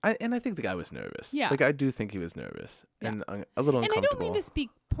was I think the guy was nervous. Yeah. Like I do think he was nervous. Yeah. And a little And uncomfortable. I don't mean to speak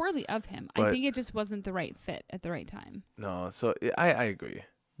poorly of him. I But- think it just wasn't the right fit at the right time. No, so I agree.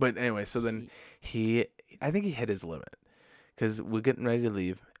 But anyway, so then I think he hit his limit because we're getting ready to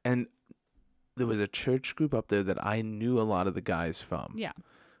leave. And there was a church group up there that I knew a lot of the guys from. Yeah.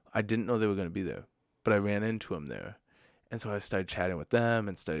 I didn't know they were going to be there, but I ran into them there. And so I started chatting with them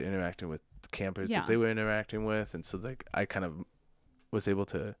and started interacting with the campers that they were interacting with. And so like I kind of was able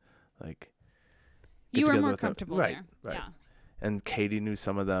to like get You were together more with them. comfortable Right, there. right. Yeah. And Katie knew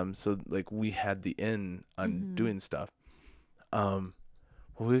some of them, so like we had the in on doing stuff.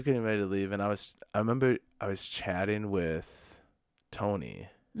 We were getting ready to leave, and I remember I was chatting with Tony,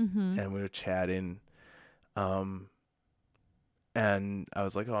 and we were chatting, and I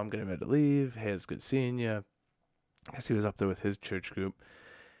was like, "Oh, I'm getting ready to leave. Hey, it's good seeing you." I guess he was up there with his church group,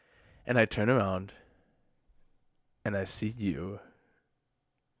 and I turn around, and I see you.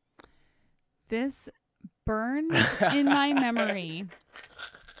 This burned in my memory.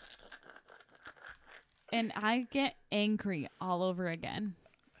 And I get angry all over again.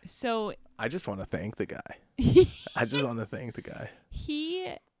 So I just want to thank the guy. Keep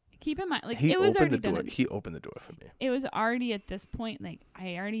in mind, like He it was opened already the door. done. He opened the door for me. It was already at this point, like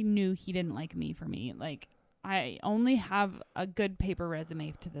I already knew he didn't like me for me. Like I only have a good paper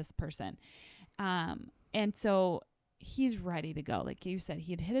resume to this person. And so he's ready to go. Like you said,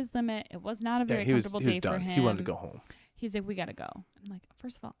 he had hit his limit. It was not a very comfortable day for him. He wanted to go home. He's like, we got to go. I'm like,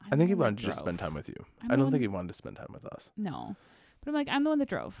 first of all, I think he wanted to just spend time with you. I don't think he wanted to spend time with us. No. But I'm like, I'm the one that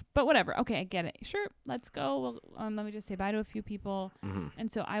drove. But whatever. Okay, I get it. Sure, let's go. Well, let me just say bye to a few people.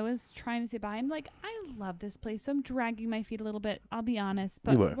 And so I was trying to say bye. And like, I love this place. So I'm dragging my feet a little bit. I'll be honest.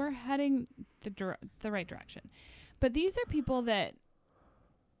 But we're heading the right direction. But these are people that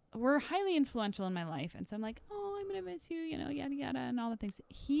were highly influential in my life. And so I'm like, oh, I'm going to miss you, yada, yada, and all the things.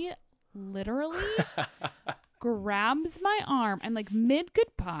 He literally grabs my arm and like mid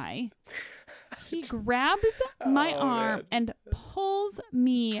goodbye. He grabs my arm and pulls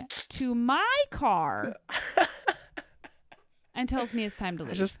me to my car and tells me it's time to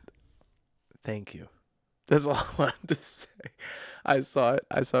leave. Thank you. That's all I wanted to say. I saw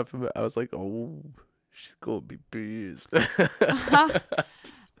it from I was like, oh, she's gonna be pissed.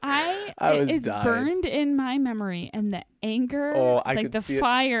 It's dying. burned in my memory, and the anger, I like could the see it.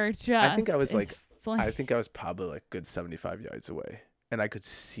 fire, just I think I was is I think I was probably like good 75 yards away, and I could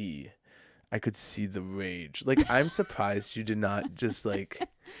see the rage. Like, I'm surprised you did not just like.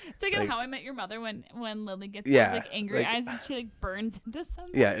 It's like, in like How I Met Your Mother when Lily gets Yeah, those like angry like- eyes and she like burns into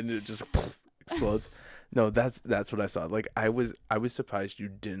something. yeah, and it just explodes. No, that's what I saw. Like, I was surprised you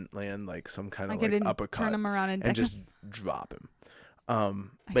didn't land like some kind of Like I like didn't uppercut turn him around and and just drop him.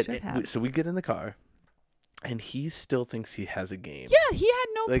 But should have. so we get in the car, and he still thinks he has a game. Yeah, he had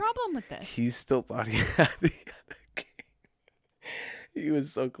no Like, problem with this. He still thought he had a game. He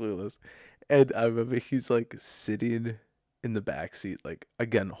was so clueless. And I remember he's like sitting in the back seat, like,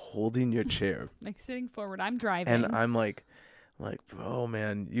 again, holding your chair. Like sitting forward, I'm driving. And I'm like, bro,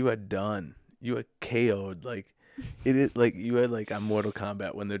 man, you are done. You are KO'd. Like, it is like you are like on Mortal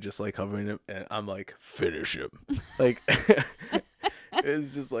Kombat when they're just like hovering him, and I'm like, finish him. Like,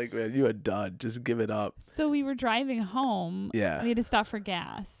 it's just like, man, you are done. Just give it up. So we were driving home. Yeah. We had to stop for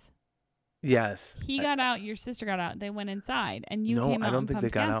gas. Yes. He got out. Your sister got out. They went inside, and you No, came I out don't and think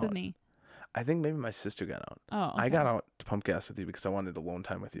pumped they got gas out. with me. I think maybe my sister got out. Oh, okay. I got out to pump gas with you because I wanted alone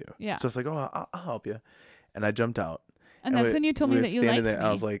time with you. Yeah. So it's like, oh, I'll help you. And I jumped out. And that's when you told me that you liked me.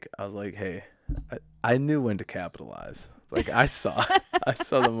 I was like, hey, I knew when to capitalize. Like, I saw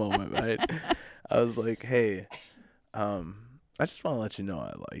the moment, right? I was like, hey, I just want to let you know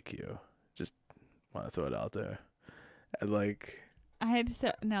I like you. Just want to throw it out there. And like, I had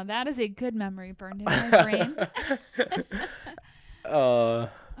to. Now that is a good memory burned in my brain.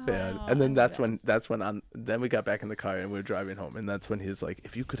 Man. And then then we got back in the car and we were driving home, and that's when he's like,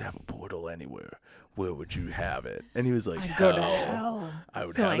 if you could have a portal anywhere, where would you have it? And he was like, I'd go to hell. I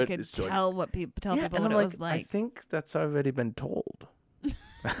would so have I it. could So tell people yeah, what and it I'm was like. I think that's already been told.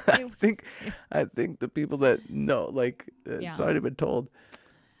 I think the people that know, like, it's already been told.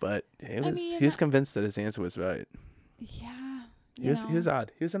 But he was convinced that his answer was right. Yeah. He was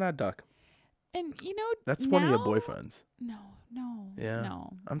odd. He was an odd duck. And that's one of your boyfriends. No. Yeah.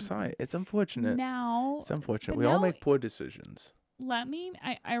 No. I'm sorry. It's unfortunate. It's unfortunate. We all make poor decisions.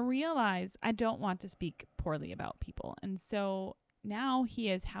 I realize I don't want to speak poorly about people. And so now he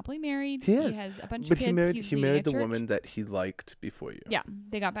is happily married. He has a bunch of kids. But he married the woman that he liked before you. Yeah.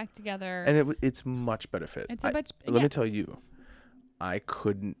 They got back together. And it's much better fit. Let me tell you, I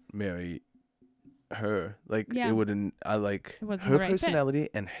couldn't marry her. Like, it wouldn't. It wasn't her the right personality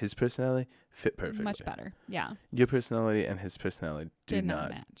and his personality fit perfectly. Much better. Yeah. Your personality and his personality do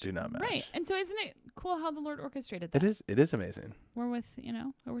not match. Right. And so isn't it cool how the Lord orchestrated that? It is amazing. We're with,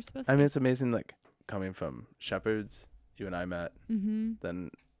 what we're supposed to. I mean, it's amazing, like, coming from shepherds, you and I met, mm-hmm.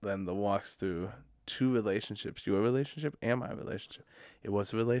 then the walks through two relationships, your relationship and my relationship. It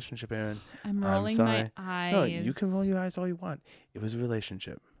was a relationship, Aaron. I'm rolling my eyes. No, you can roll your eyes all you want. It was a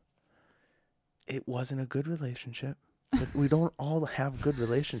relationship. It wasn't a good relationship, but we don't all have good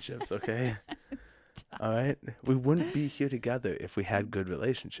relationships, okay? All right? We wouldn't be here together if we had good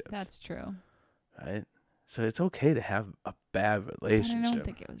relationships. That's true. Right? So it's okay to have a bad relationship. But I don't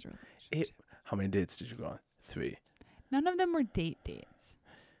think it was a relationship. How many dates did you go on? 3. None of them were dates.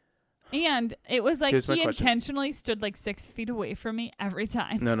 And it was like he intentionally stood like 6 feet away from me every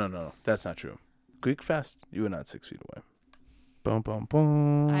time. No. That's not true. Greek Fest, you were not 6 feet away. Boom, boom,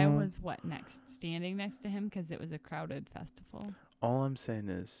 boom. I was standing next to him because it was a crowded festival. All I'm saying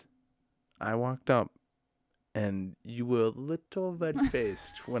is, I walked up, and you were a little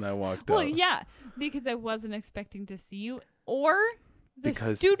red-faced when I walked up. Well, yeah, because I wasn't expecting to see you or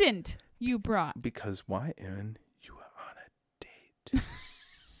the student you brought. Because why, Aaron? You were on a date.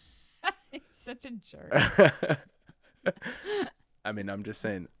 You're such a jerk. I mean, I'm just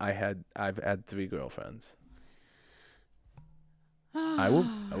saying, I've had 3 girlfriends. I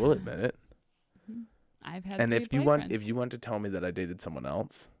will admit it. I've had. And 3 if you want to tell me that I dated someone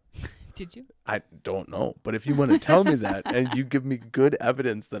else, did you? I don't know, but if you want to tell me that and you give me good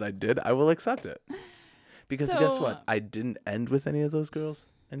evidence that I did, I will accept it. Because guess what? I didn't end with any of those girls.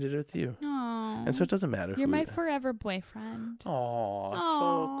 I ended with you. Aww. And so it doesn't matter. You're my forever boyfriend. Oh,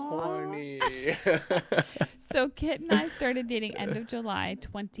 so corny. So Kit and I started dating end of July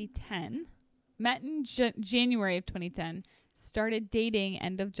 2010. Met in January of 2010. Started dating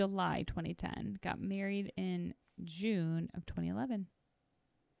end of July 2010. Got married in June of 2011.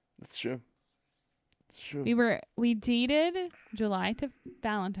 That's true. It's true. We dated July to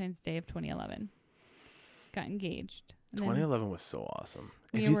Valentine's Day of 2011. Got engaged. 2011 was so awesome.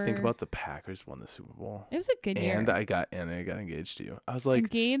 If you think about the Packers won the Super Bowl. It was a good year. And I got engaged to you. I was like,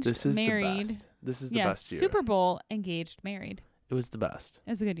 engaged, this is married. the best. This is the best year. Super Bowl, engaged, married. It was the best. It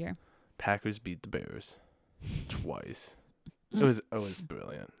was a good year. Packers beat the Bears twice. It was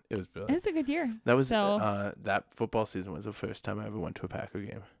brilliant. It was brilliant. It's a good year. That was So, that football season was the first time I ever went to a Packer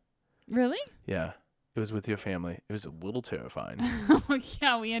game. really? Yeah. It was with your family. It was a little terrifying. Oh,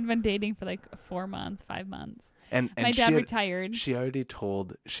 yeah. We had been dating for like 4 months, 5 months. And My dad retired. She already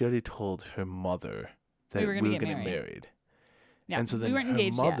told her mother that We were gonna get get married. married. Yeah, And so then we weren't her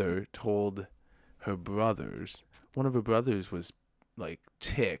engaged yet. mother told her brothers. One of her brothers was like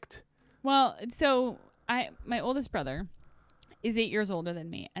ticked. Well, so my oldest brother is 8 years older than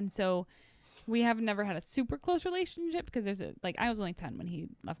me, and so we have never had a super close relationship because I was only 10 when he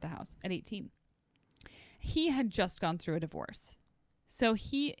left the house at 18. He had just gone through a divorce, so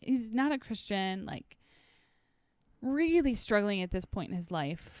he's not a Christian, like really struggling at this point in his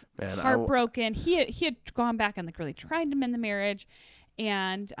life. Man, heartbroken. He had gone back and like really tried to mend the marriage,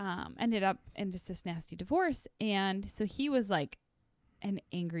 and ended up in just this nasty divorce. And so he was like an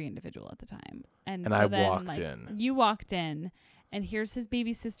angry individual at the time. And so I then, walked in. You walked in, and here's his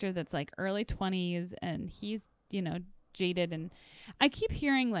baby sister that's like early 20s, and he's, jaded. And I keep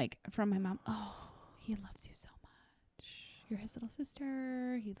hearing like from my mom, oh, he loves you so much. You're his little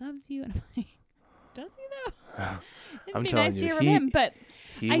sister. He loves you. And I'm like, does he though? It'd I'm be telling nice to you, hear from him. But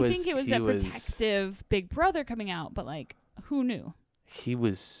I was, think it was that protective big brother coming out. But like, who knew? He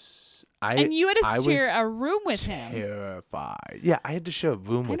was. And you had to share a room with him. Terrified. Yeah, I had to share a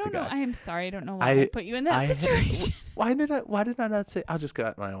room with the guy. I am sorry. I don't know why I put you in that situation. Why did I not say I'll just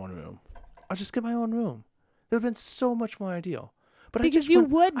get my own room? I'll just get my own room. It would have been so much more ideal. But because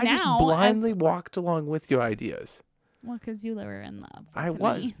I just blindly walked along with your ideas. Well, because you were in love. I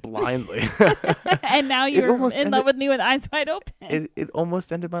was blindly. And now you're in love with me with eyes wide open. It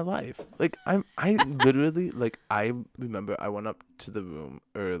almost ended my life. Like I literally I remember I went up to the room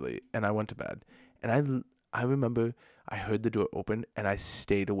early and I went to bed, and I remember I heard the door open and I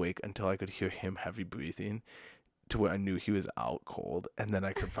stayed awake until I could hear him heavy breathing, to where I knew he was out cold, and then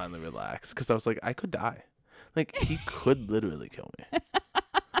I could finally relax because I was like, I could die. Like, he could literally kill me.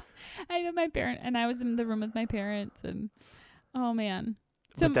 I know and I was in the room with my parents, and oh man.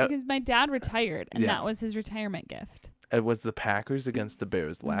 So because my dad retired, and that was his retirement gift. It was the Packers against the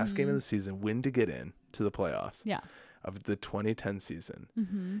Bears, last game of the season, win to get in to the playoffs. Yeah. Of the 2010 season.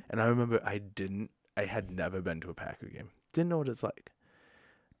 Mm-hmm. And I remember I had never been to a Packer game. Didn't know what it's like.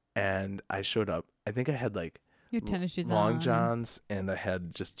 And I showed up. I think I had like your tennis shoes long on. johns, and I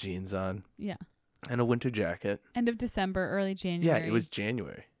had just jeans on. Yeah. And a winter jacket. End of December, early January. Yeah, it was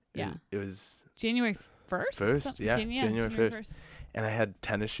January. Yeah. It was January 1st? January 1st. And I had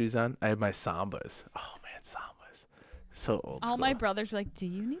tennis shoes on. I had my Sambas. Oh, man, Sambas. So old school. All my brothers were like, do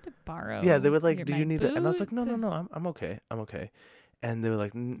you need to borrow? Yeah, they were like, do you need it? And I was like, no, I'm okay. I'm okay. And they were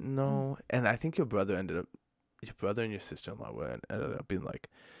like, no. And I think your brother and your sister-in-law ended up being like,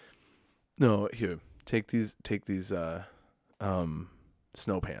 no, here, take these snow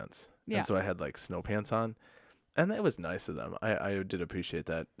pants. Yeah. And so I had like snow pants on, and that was nice of them. I did appreciate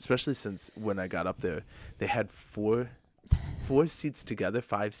that, especially since when I got up there, they had four seats together,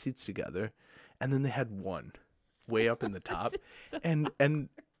 5 seats together, and then they had one way up in the top, and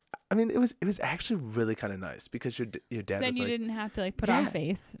I mean, it was actually really kind of nice because your dad was like, then you didn't have to like put on a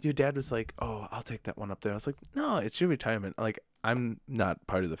face. Your dad was like, oh, I'll take that one up there. I was like, no, it's your retirement. Like, I'm not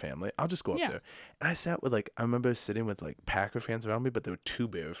part of the family. I'll just go up there. And I sat with I remember sitting with like Packer fans around me, but there were 2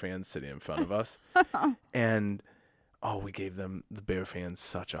 Bear fans sitting in front of us. And we gave the Bear fans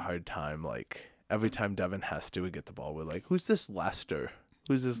such a hard time. Like, every time Devin Hester would get the ball, we're like, who's this Lester?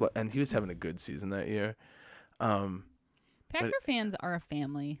 Who's this? And he was having a good season that year. Packer fans are a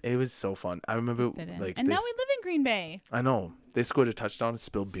family. It was so fun. I remember and now we live in Green Bay. I know. They scored a touchdown and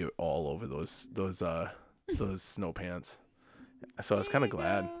spilled beer all over those snow pants. So I was kind of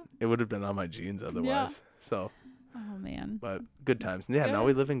glad. It would have been on my jeans otherwise. Yeah. So. Oh man. But good times. Yeah, now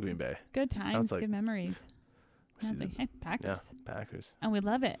we live in Green Bay. Good times, good memories. Hey, Packers. Yeah, Packers. And we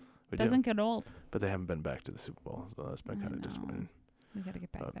love it. Doesn't get old. But they haven't been back to the Super Bowl, so that's been kind of disappointing. We got to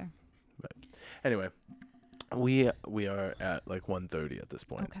get back there. Right. Anyway, we are at like 1:30 at this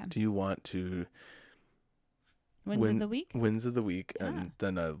point. Okay. Do you want to wins of the week? Wins of the week, and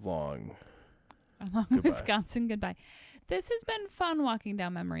then a long Wisconsin goodbye. This has been fun walking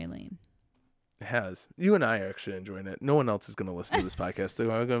down memory lane. It has. You and I are actually enjoying it. No one else is going to listen to this podcast. They're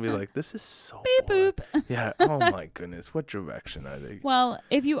going to be like, this is so beep boring. Boop. Yeah. Oh, my goodness. What direction are they? Well,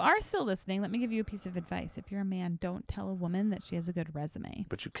 if you are still listening, let me give you a piece of advice. If you're a man, don't tell a woman that she has a good resume.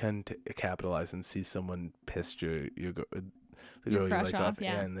 But you can capitalize and see someone pissed your girl you like off,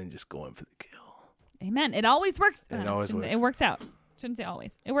 yeah. And then just go in for the kill. Amen. It always works. It always works. It works out. Shouldn't say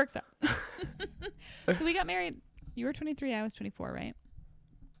always. It works out. So we got married. You were 23. I was 24, right?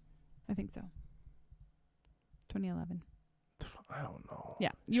 I think so. 2011. I don't know.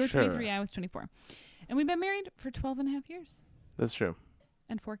 Yeah. You were Sure. 23. I was 24. And we've been married for 12 and a half years. That's true.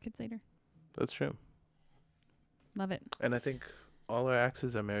 And 4 kids later. That's true. Love it. And I think all our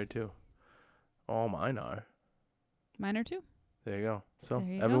exes are married too. All mine are. Mine are too. There you go. So There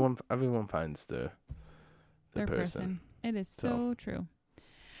you everyone finds their person. It is so true.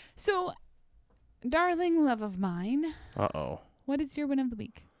 So, darling love of mine, Uh-oh. what is your win of the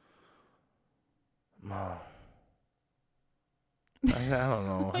week? Oh. I don't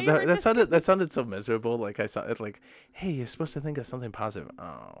know. Well, you were that sounded so miserable. Like I saw it. Like, hey, you're supposed to think of something positive.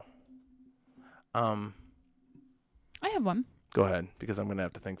 Oh. I have one. Go ahead, because I'm gonna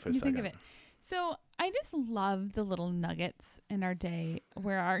have to think for a second. Think of it. So I just love the little nuggets in our day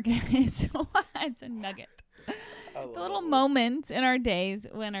where our kids. It's a nugget. The little moments in our days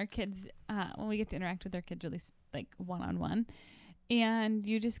when our kids, when we get to interact with our kids, really like one-on-one, and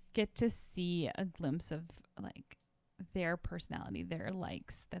you just get to see a glimpse of like their personality, their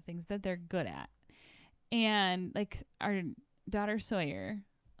likes, the things that they're good at. And like our daughter Sawyer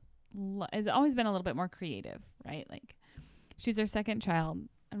has always been a little bit more creative, right? Like she's our second child,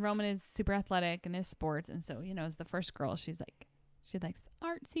 and Roman is super athletic and is sports. And so, as the first girl, she likes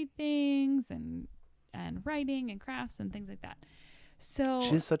artsy things and writing and crafts and things like that. So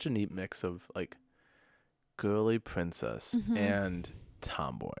she's such a neat mix of like girly princess and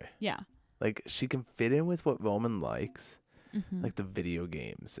tomboy. Yeah. Like she can fit in with what Roman likes, like the video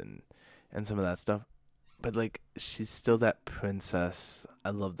games and some of that stuff. But like she's still that princess. I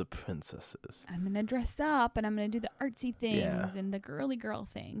love the princesses. I'm gonna dress up and I'm gonna do the artsy things and the girly girl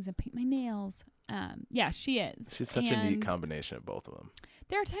things and paint my nails. Yeah, she is. She's such a neat combination of both of them.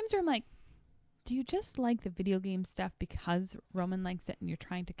 There are times where I'm like, do you just like the video game stuff because Roman likes it and you're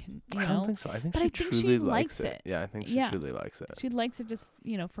trying to, I don't think so. I think she truly likes it. Yeah, I think she truly likes it. She likes it just,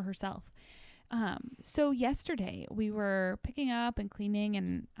 for herself. So yesterday we were picking up and cleaning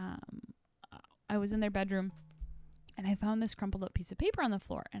and I was in their bedroom and I found this crumpled up piece of paper on the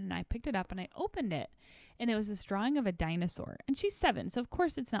floor and I picked it up and I opened it and it was this drawing of a dinosaur, and she's 7. So of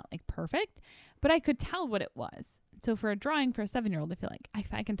course it's not like perfect, but I could tell what it was. So for a drawing for a 7-year-old, I feel like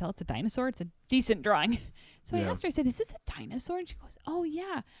if I can tell it's a dinosaur, it's a decent drawing. So I asked her, I said, is this a dinosaur? And she goes, oh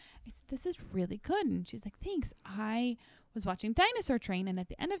yeah. I said, this is really good. And she's like, thanks. I was watching Dinosaur Train, and at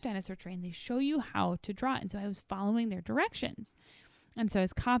the end of Dinosaur Train, they show you how to draw it. And so I was following their directions. And so I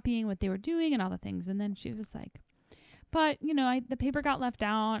was copying what they were doing and all the things. And then she was like, but, the paper got left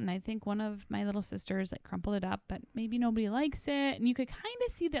out, and I think one of my little sisters like crumpled it up, but maybe nobody likes it. And you could kind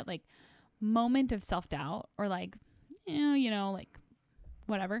of see that like moment of self-doubt or like, like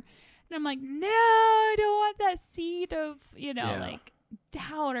whatever. And I'm like, no, I don't want that seed of, like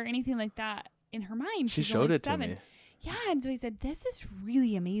doubt or anything like that in her mind. She showed it 7. To me. Yeah. And so I said, this is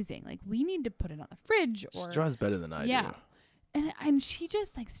really amazing. Like we need to put it on the fridge. Or she draws better than I do. And she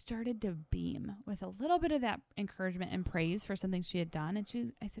just like started to beam with a little bit of that encouragement and praise for something she had done.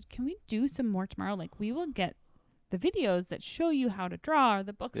 And I said, can we do some more tomorrow? Like we will get the videos that show you how to draw or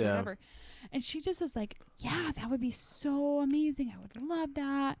the books or whatever. And she just was like, yeah, that would be so amazing. I would love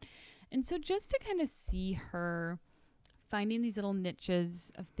that. And so just to kind of see her finding these little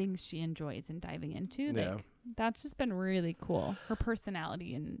niches of things she enjoys and diving into, like that's just been really cool. Her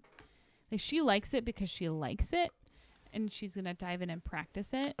personality, and like she likes it because she likes it, and she's going to dive in and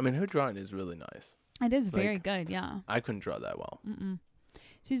practice it. I mean, her drawing is really nice. It is very good, yeah. I couldn't draw that well.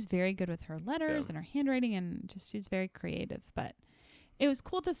 She's very good with her letters and her handwriting, and just she's very creative. But it was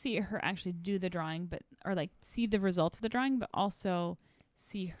cool to see her actually do the drawing, or like see the results of the drawing, but also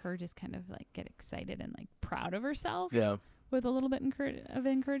see her just kind of like get excited and like proud of herself. Yeah. With a little bit of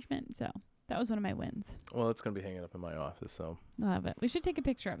encouragement. So that was one of my wins. Well, it's going to be hanging up in my office, so. Love it. We should take a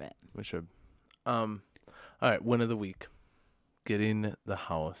picture of it. We should. All right, win of the week. Getting the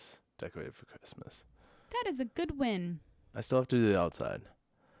house decorated for Christmas. That is a good win. I still have to do the outside,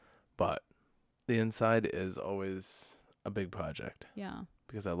 but the inside is always a big project. Yeah.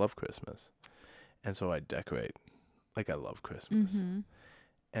 Because I love Christmas. And so I decorate like I love Christmas.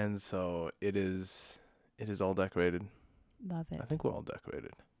 And so it is all decorated. Love it. I think we're all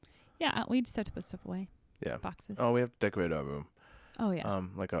decorated. Yeah, we just have to put stuff away. Yeah. Boxes. Oh, we have to decorate our room. Oh, yeah.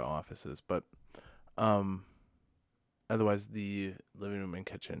 Like our offices. But otherwise, the living room and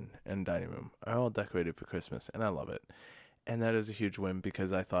kitchen and dining room are all decorated for Christmas, and I love it. And that is a huge win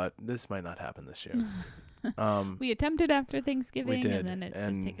because I thought this might not happen this year. We attempted after Thanksgiving, we did, and then it's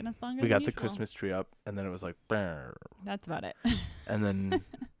just taken us longer. We got than the usual. Christmas tree up, and then it was like, brr. That's about it. And then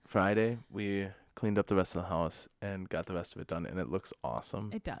Friday, we cleaned up the rest of the house and got the rest of it done, and it looks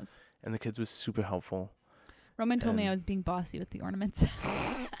awesome. It does. And the kids was super helpful. Roman told me I was being bossy with the ornaments.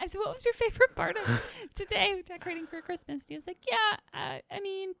 I said, what was your favorite part of today decorating for Christmas? And he was like, yeah, I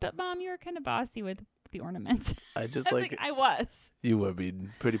mean, but Mom, you were kind of bossy with the ornaments. I just I was like, I was. You were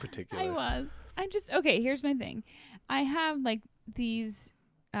being pretty particular. I was. Okay, here's my thing. I have like these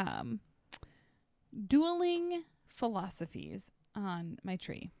dueling philosophies on my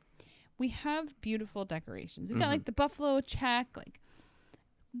tree. We have beautiful decorations. We got like the buffalo check, like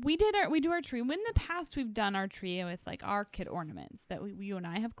we do our tree. In the past, we've done our tree with like our kid ornaments that you and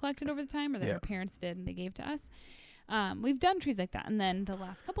I have collected over the time, or that our parents did and they gave to us. We've done trees like that, and then the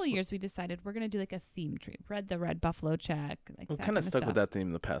last couple of years, we decided we're gonna do like a theme tree. The red buffalo check. Like we kind of stuck with that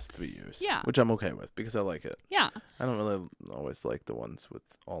theme the past 3 years. Yeah, which I'm okay with because I like it. Yeah, I don't really always like the ones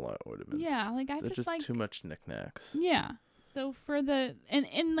with all our ornaments. Yeah, like They're just like too much knickknacks. Yeah. So for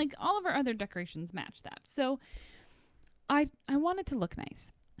and like all of our other decorations match that. So I want it to look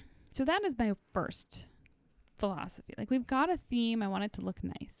nice. So that is my first philosophy. Like we've got a theme. I want it to look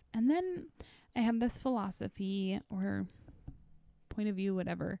nice. And then I have this philosophy or point of view,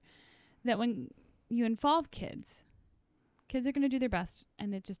 whatever, that when you involve kids are going to do their best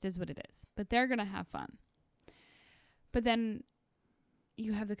and it just is what it is. But they're going to have fun. But then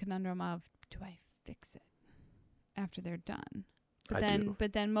you have the conundrum of, do I fix it after they're done?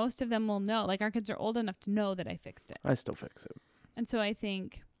 But then most of them will know. Like our kids are old enough to know that I fixed it. I still fix it. And so I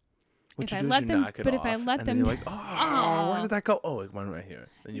think what if you I do let is them, knock it but off, if I let and them, then you're like, oh, where did that go? Oh, it went right here.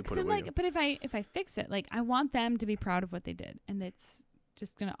 Then you put it. But if I fix it, like I want them to be proud of what they did, and it's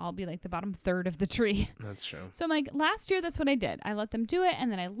just gonna all be like the bottom third of the tree. That's true. So I'm like, last year that's what I did. I let them do it, and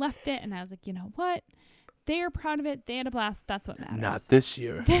then I left it, and I was like, you know what? They are proud of it. They had a blast. That's what matters. Not this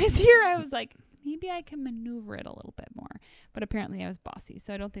year. This year I was like, maybe I can maneuver it a little bit more. But apparently I was bossy,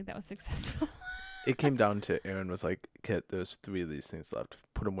 so I don't think that was successful. It came down to Aaron was like, Kit, there's 3 of these things left.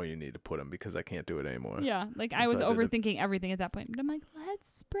 Put them where you need to put them because I can't do it anymore. Yeah, like I was overthinking everything at that point. But I'm like,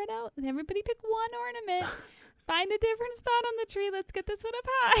 let's spread out. Everybody pick one ornament. Find a different spot on the tree. Let's get this one up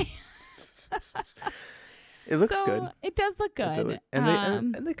high. It looks good. It does look good.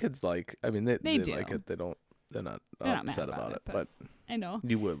 And the kids like, I mean, they do. like it. They're not mad upset about it. But I know.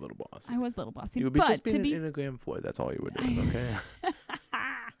 You were a little bossy. I was a little bossy. You would be just being an Enneagram 4. That's all you were doing, okay?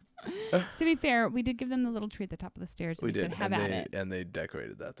 To be fair, we did give them the little tree at the top of the stairs. We did, said, have at it. And they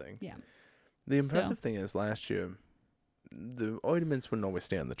decorated that thing. Yeah. The impressive thing is last year, the ornaments wouldn't always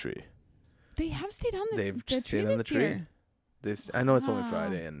stay on the tree. They have stayed on They've the stayed tree on the tree. Year. I know it's only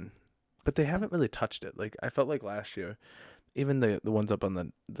Friday, but they haven't really touched it. Like I felt like last year, even the ones up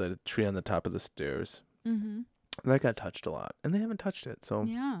on the tree on the top of the stairs, that got touched a lot, and they haven't touched it. So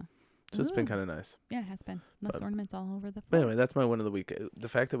yeah. So it's been kind of nice. Yeah, it has been. Less ornaments all over the floor. But anyway, that's my win of the week. The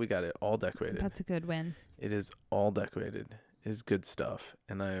fact that we got it all decorated. That's a good win. It is all decorated. Is good stuff.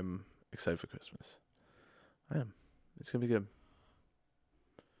 And I am excited for Christmas. I am. It's going to be good.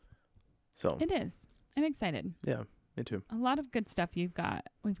 So. It is. I'm excited. Yeah, me too. A lot of good stuff you've got.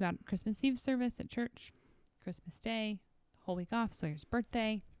 We've got Christmas Eve service at church, Christmas Day, the whole week off, Sawyer's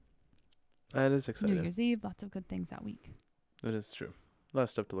birthday. That is exciting. New Year's Eve. Lots of good things that week. It is true. A lot of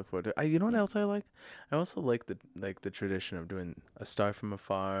stuff to look forward to. You know what else I like? I also like the tradition of doing a star from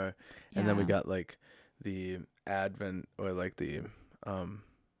afar, and then we got like the Advent or like the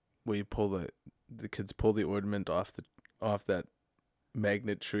where you pull the kids pull the ornament off that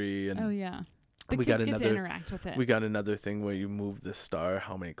magnet tree, and we got another to interact with it. We got another thing where you move the star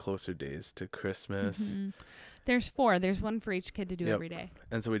how many closer days to Christmas. Mm-hmm. There's 4. There's one for each kid to do every day,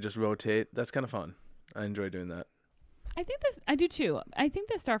 and so we just rotate. That's kind of fun. I enjoy doing that. I do too. I think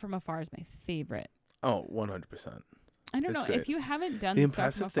the star from afar is my favorite. Oh, 100%. I don't know if you haven't done the star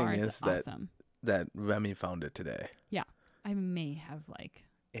from afar. Impressive thing is awesome. that Remy found it today. Yeah, I may have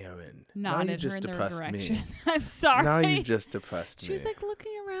Aaron. Nodded now you just her in depressed their direction. me. I'm sorry. Now you just depressed me. She was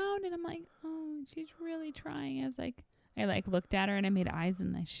looking around, and I'm like, oh, she's really trying. I looked at her, and I made eyes,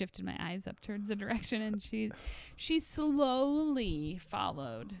 and I shifted my eyes up towards the direction, and she slowly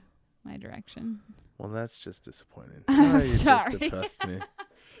followed my direction. Well, that's just disappointing. I'm you sorry. just depressed me.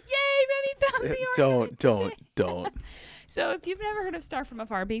 Yay, Remy found the ornament. Don't. So if you've never heard of Star from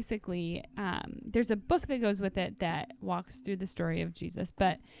Afar, basically there's a book that goes with it that walks through the story of Jesus,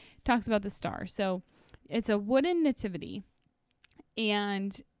 but talks about the star. So it's a wooden nativity,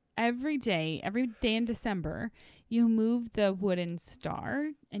 and every day in December, you move the wooden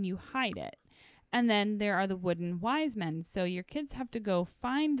star and you hide it. And then there are the wooden wise men. So your kids have to go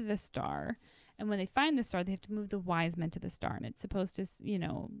find the star. And when they find the star, they have to move the wise men to the star. And it's supposed to,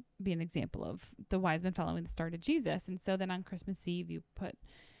 be an example of the wise men following the star to Jesus. And so then on Christmas Eve, you put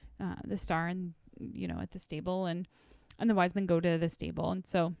the star at the stable, and the wise men go to the stable. And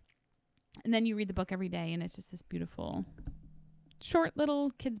then you read the book every day, and it's just this beautiful short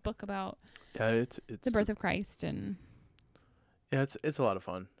little kids book about Yeah, it's the birth of Christ, and yeah, it's a lot of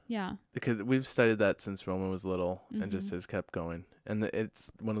fun. yeah. Because we've studied that since Roman was little and just Mhm. has kept going. And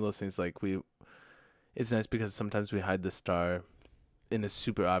it's one of those things like it's nice because sometimes we hide the star in a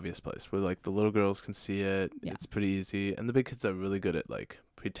super obvious place where like the little girls can see it. Yeah. It's pretty easy. And the big kids are really good at like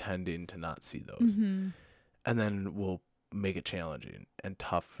pretending to not see those. Mhm. And then we'll make it challenging and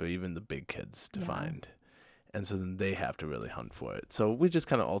tough for even the big kids to Yeah. find. And so then they have to really hunt for it. So we just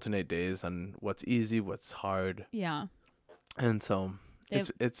kind of alternate days on what's easy, what's hard. Yeah. And so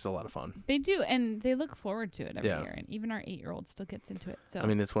it's a lot of fun. They do, and they look forward to it every Yeah. year. And even our 8-year-old still gets into it. So I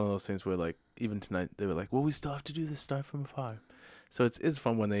mean, it's one of those things where like even tonight they were like, well, we still have to do this Star from Afar. So it's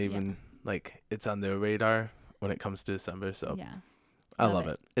fun when they even like it's on their radar when it comes to December. So yeah, I love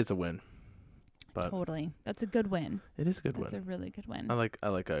it. It's a win. But totally. That's a good win. it is a good That's win. a really good win. I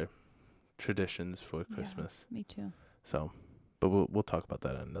like our traditions for Christmas. Me too. So, but we'll talk about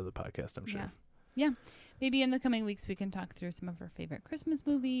that on another podcast, I'm sure. Yeah. Maybe in the coming weeks we can talk through some of our favorite Christmas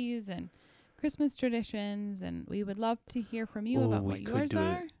movies and Christmas traditions, and we would love to hear from you about what yours we could do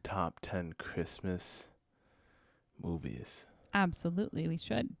are. top 10 Christmas movies. Absolutely, we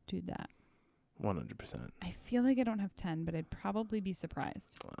should do that. 100%. I feel like I don't have 10, but I'd probably be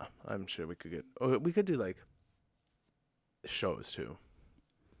surprised. I'm sure we could get. Oh, we could do like shows too.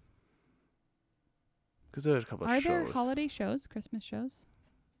 Because there's a couple of Are shows. there holiday shows, Christmas shows?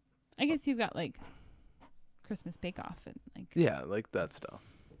 I guess you've got like Christmas Bake Off and like. Yeah, like that stuff.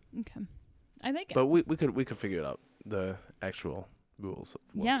 Okay, I like it. But we could figure it out, the actual rules. Of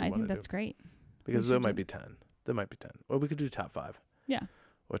what Yeah, we I wanna think that's do. great. Because we there should might do- be 10. There might be 10. Or we could do top 5. Yeah.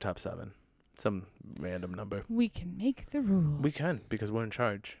 Or top 7. Some random number. We can make the rules. We can because we're in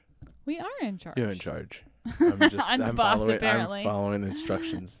charge. We are in charge. You're in charge. I'm just I'm the boss, following apparently. I'm following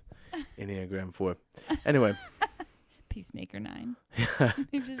instructions. Enneagram 4. Anyway, Peacemaker 9.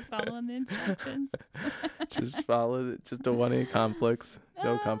 You're just following the instructions. just follow it. Just don't want any conflicts.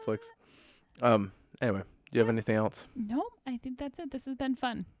 No conflicts. Anyway, do you have anything else? No, I think that's it. This has been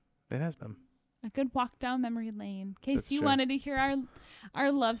fun. It has been. A good walk down memory lane. In case That's you true. wanted to hear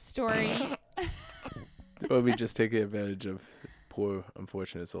our love story. Or we just taking advantage of poor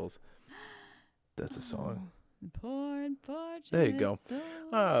unfortunate souls. That's a song. Oh, poor unfortunate There you go. soul.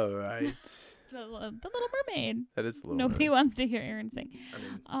 All right. The Little Mermaid. That is a little Nobody bit. wants to hear Aaron sing. I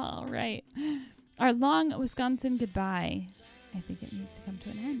mean, All right. Our long Wisconsin goodbye. I think it needs to come to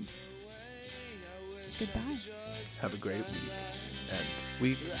an end. Goodbye. have a great week. And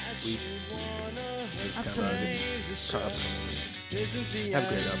week. It's kind of already upcoming week. Have a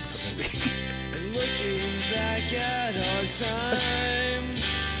great upcoming week. Looking back at our time,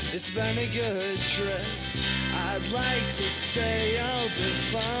 it's been a good trip. I'd like to say I'll be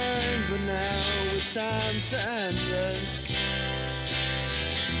fine, but now it's time to end this.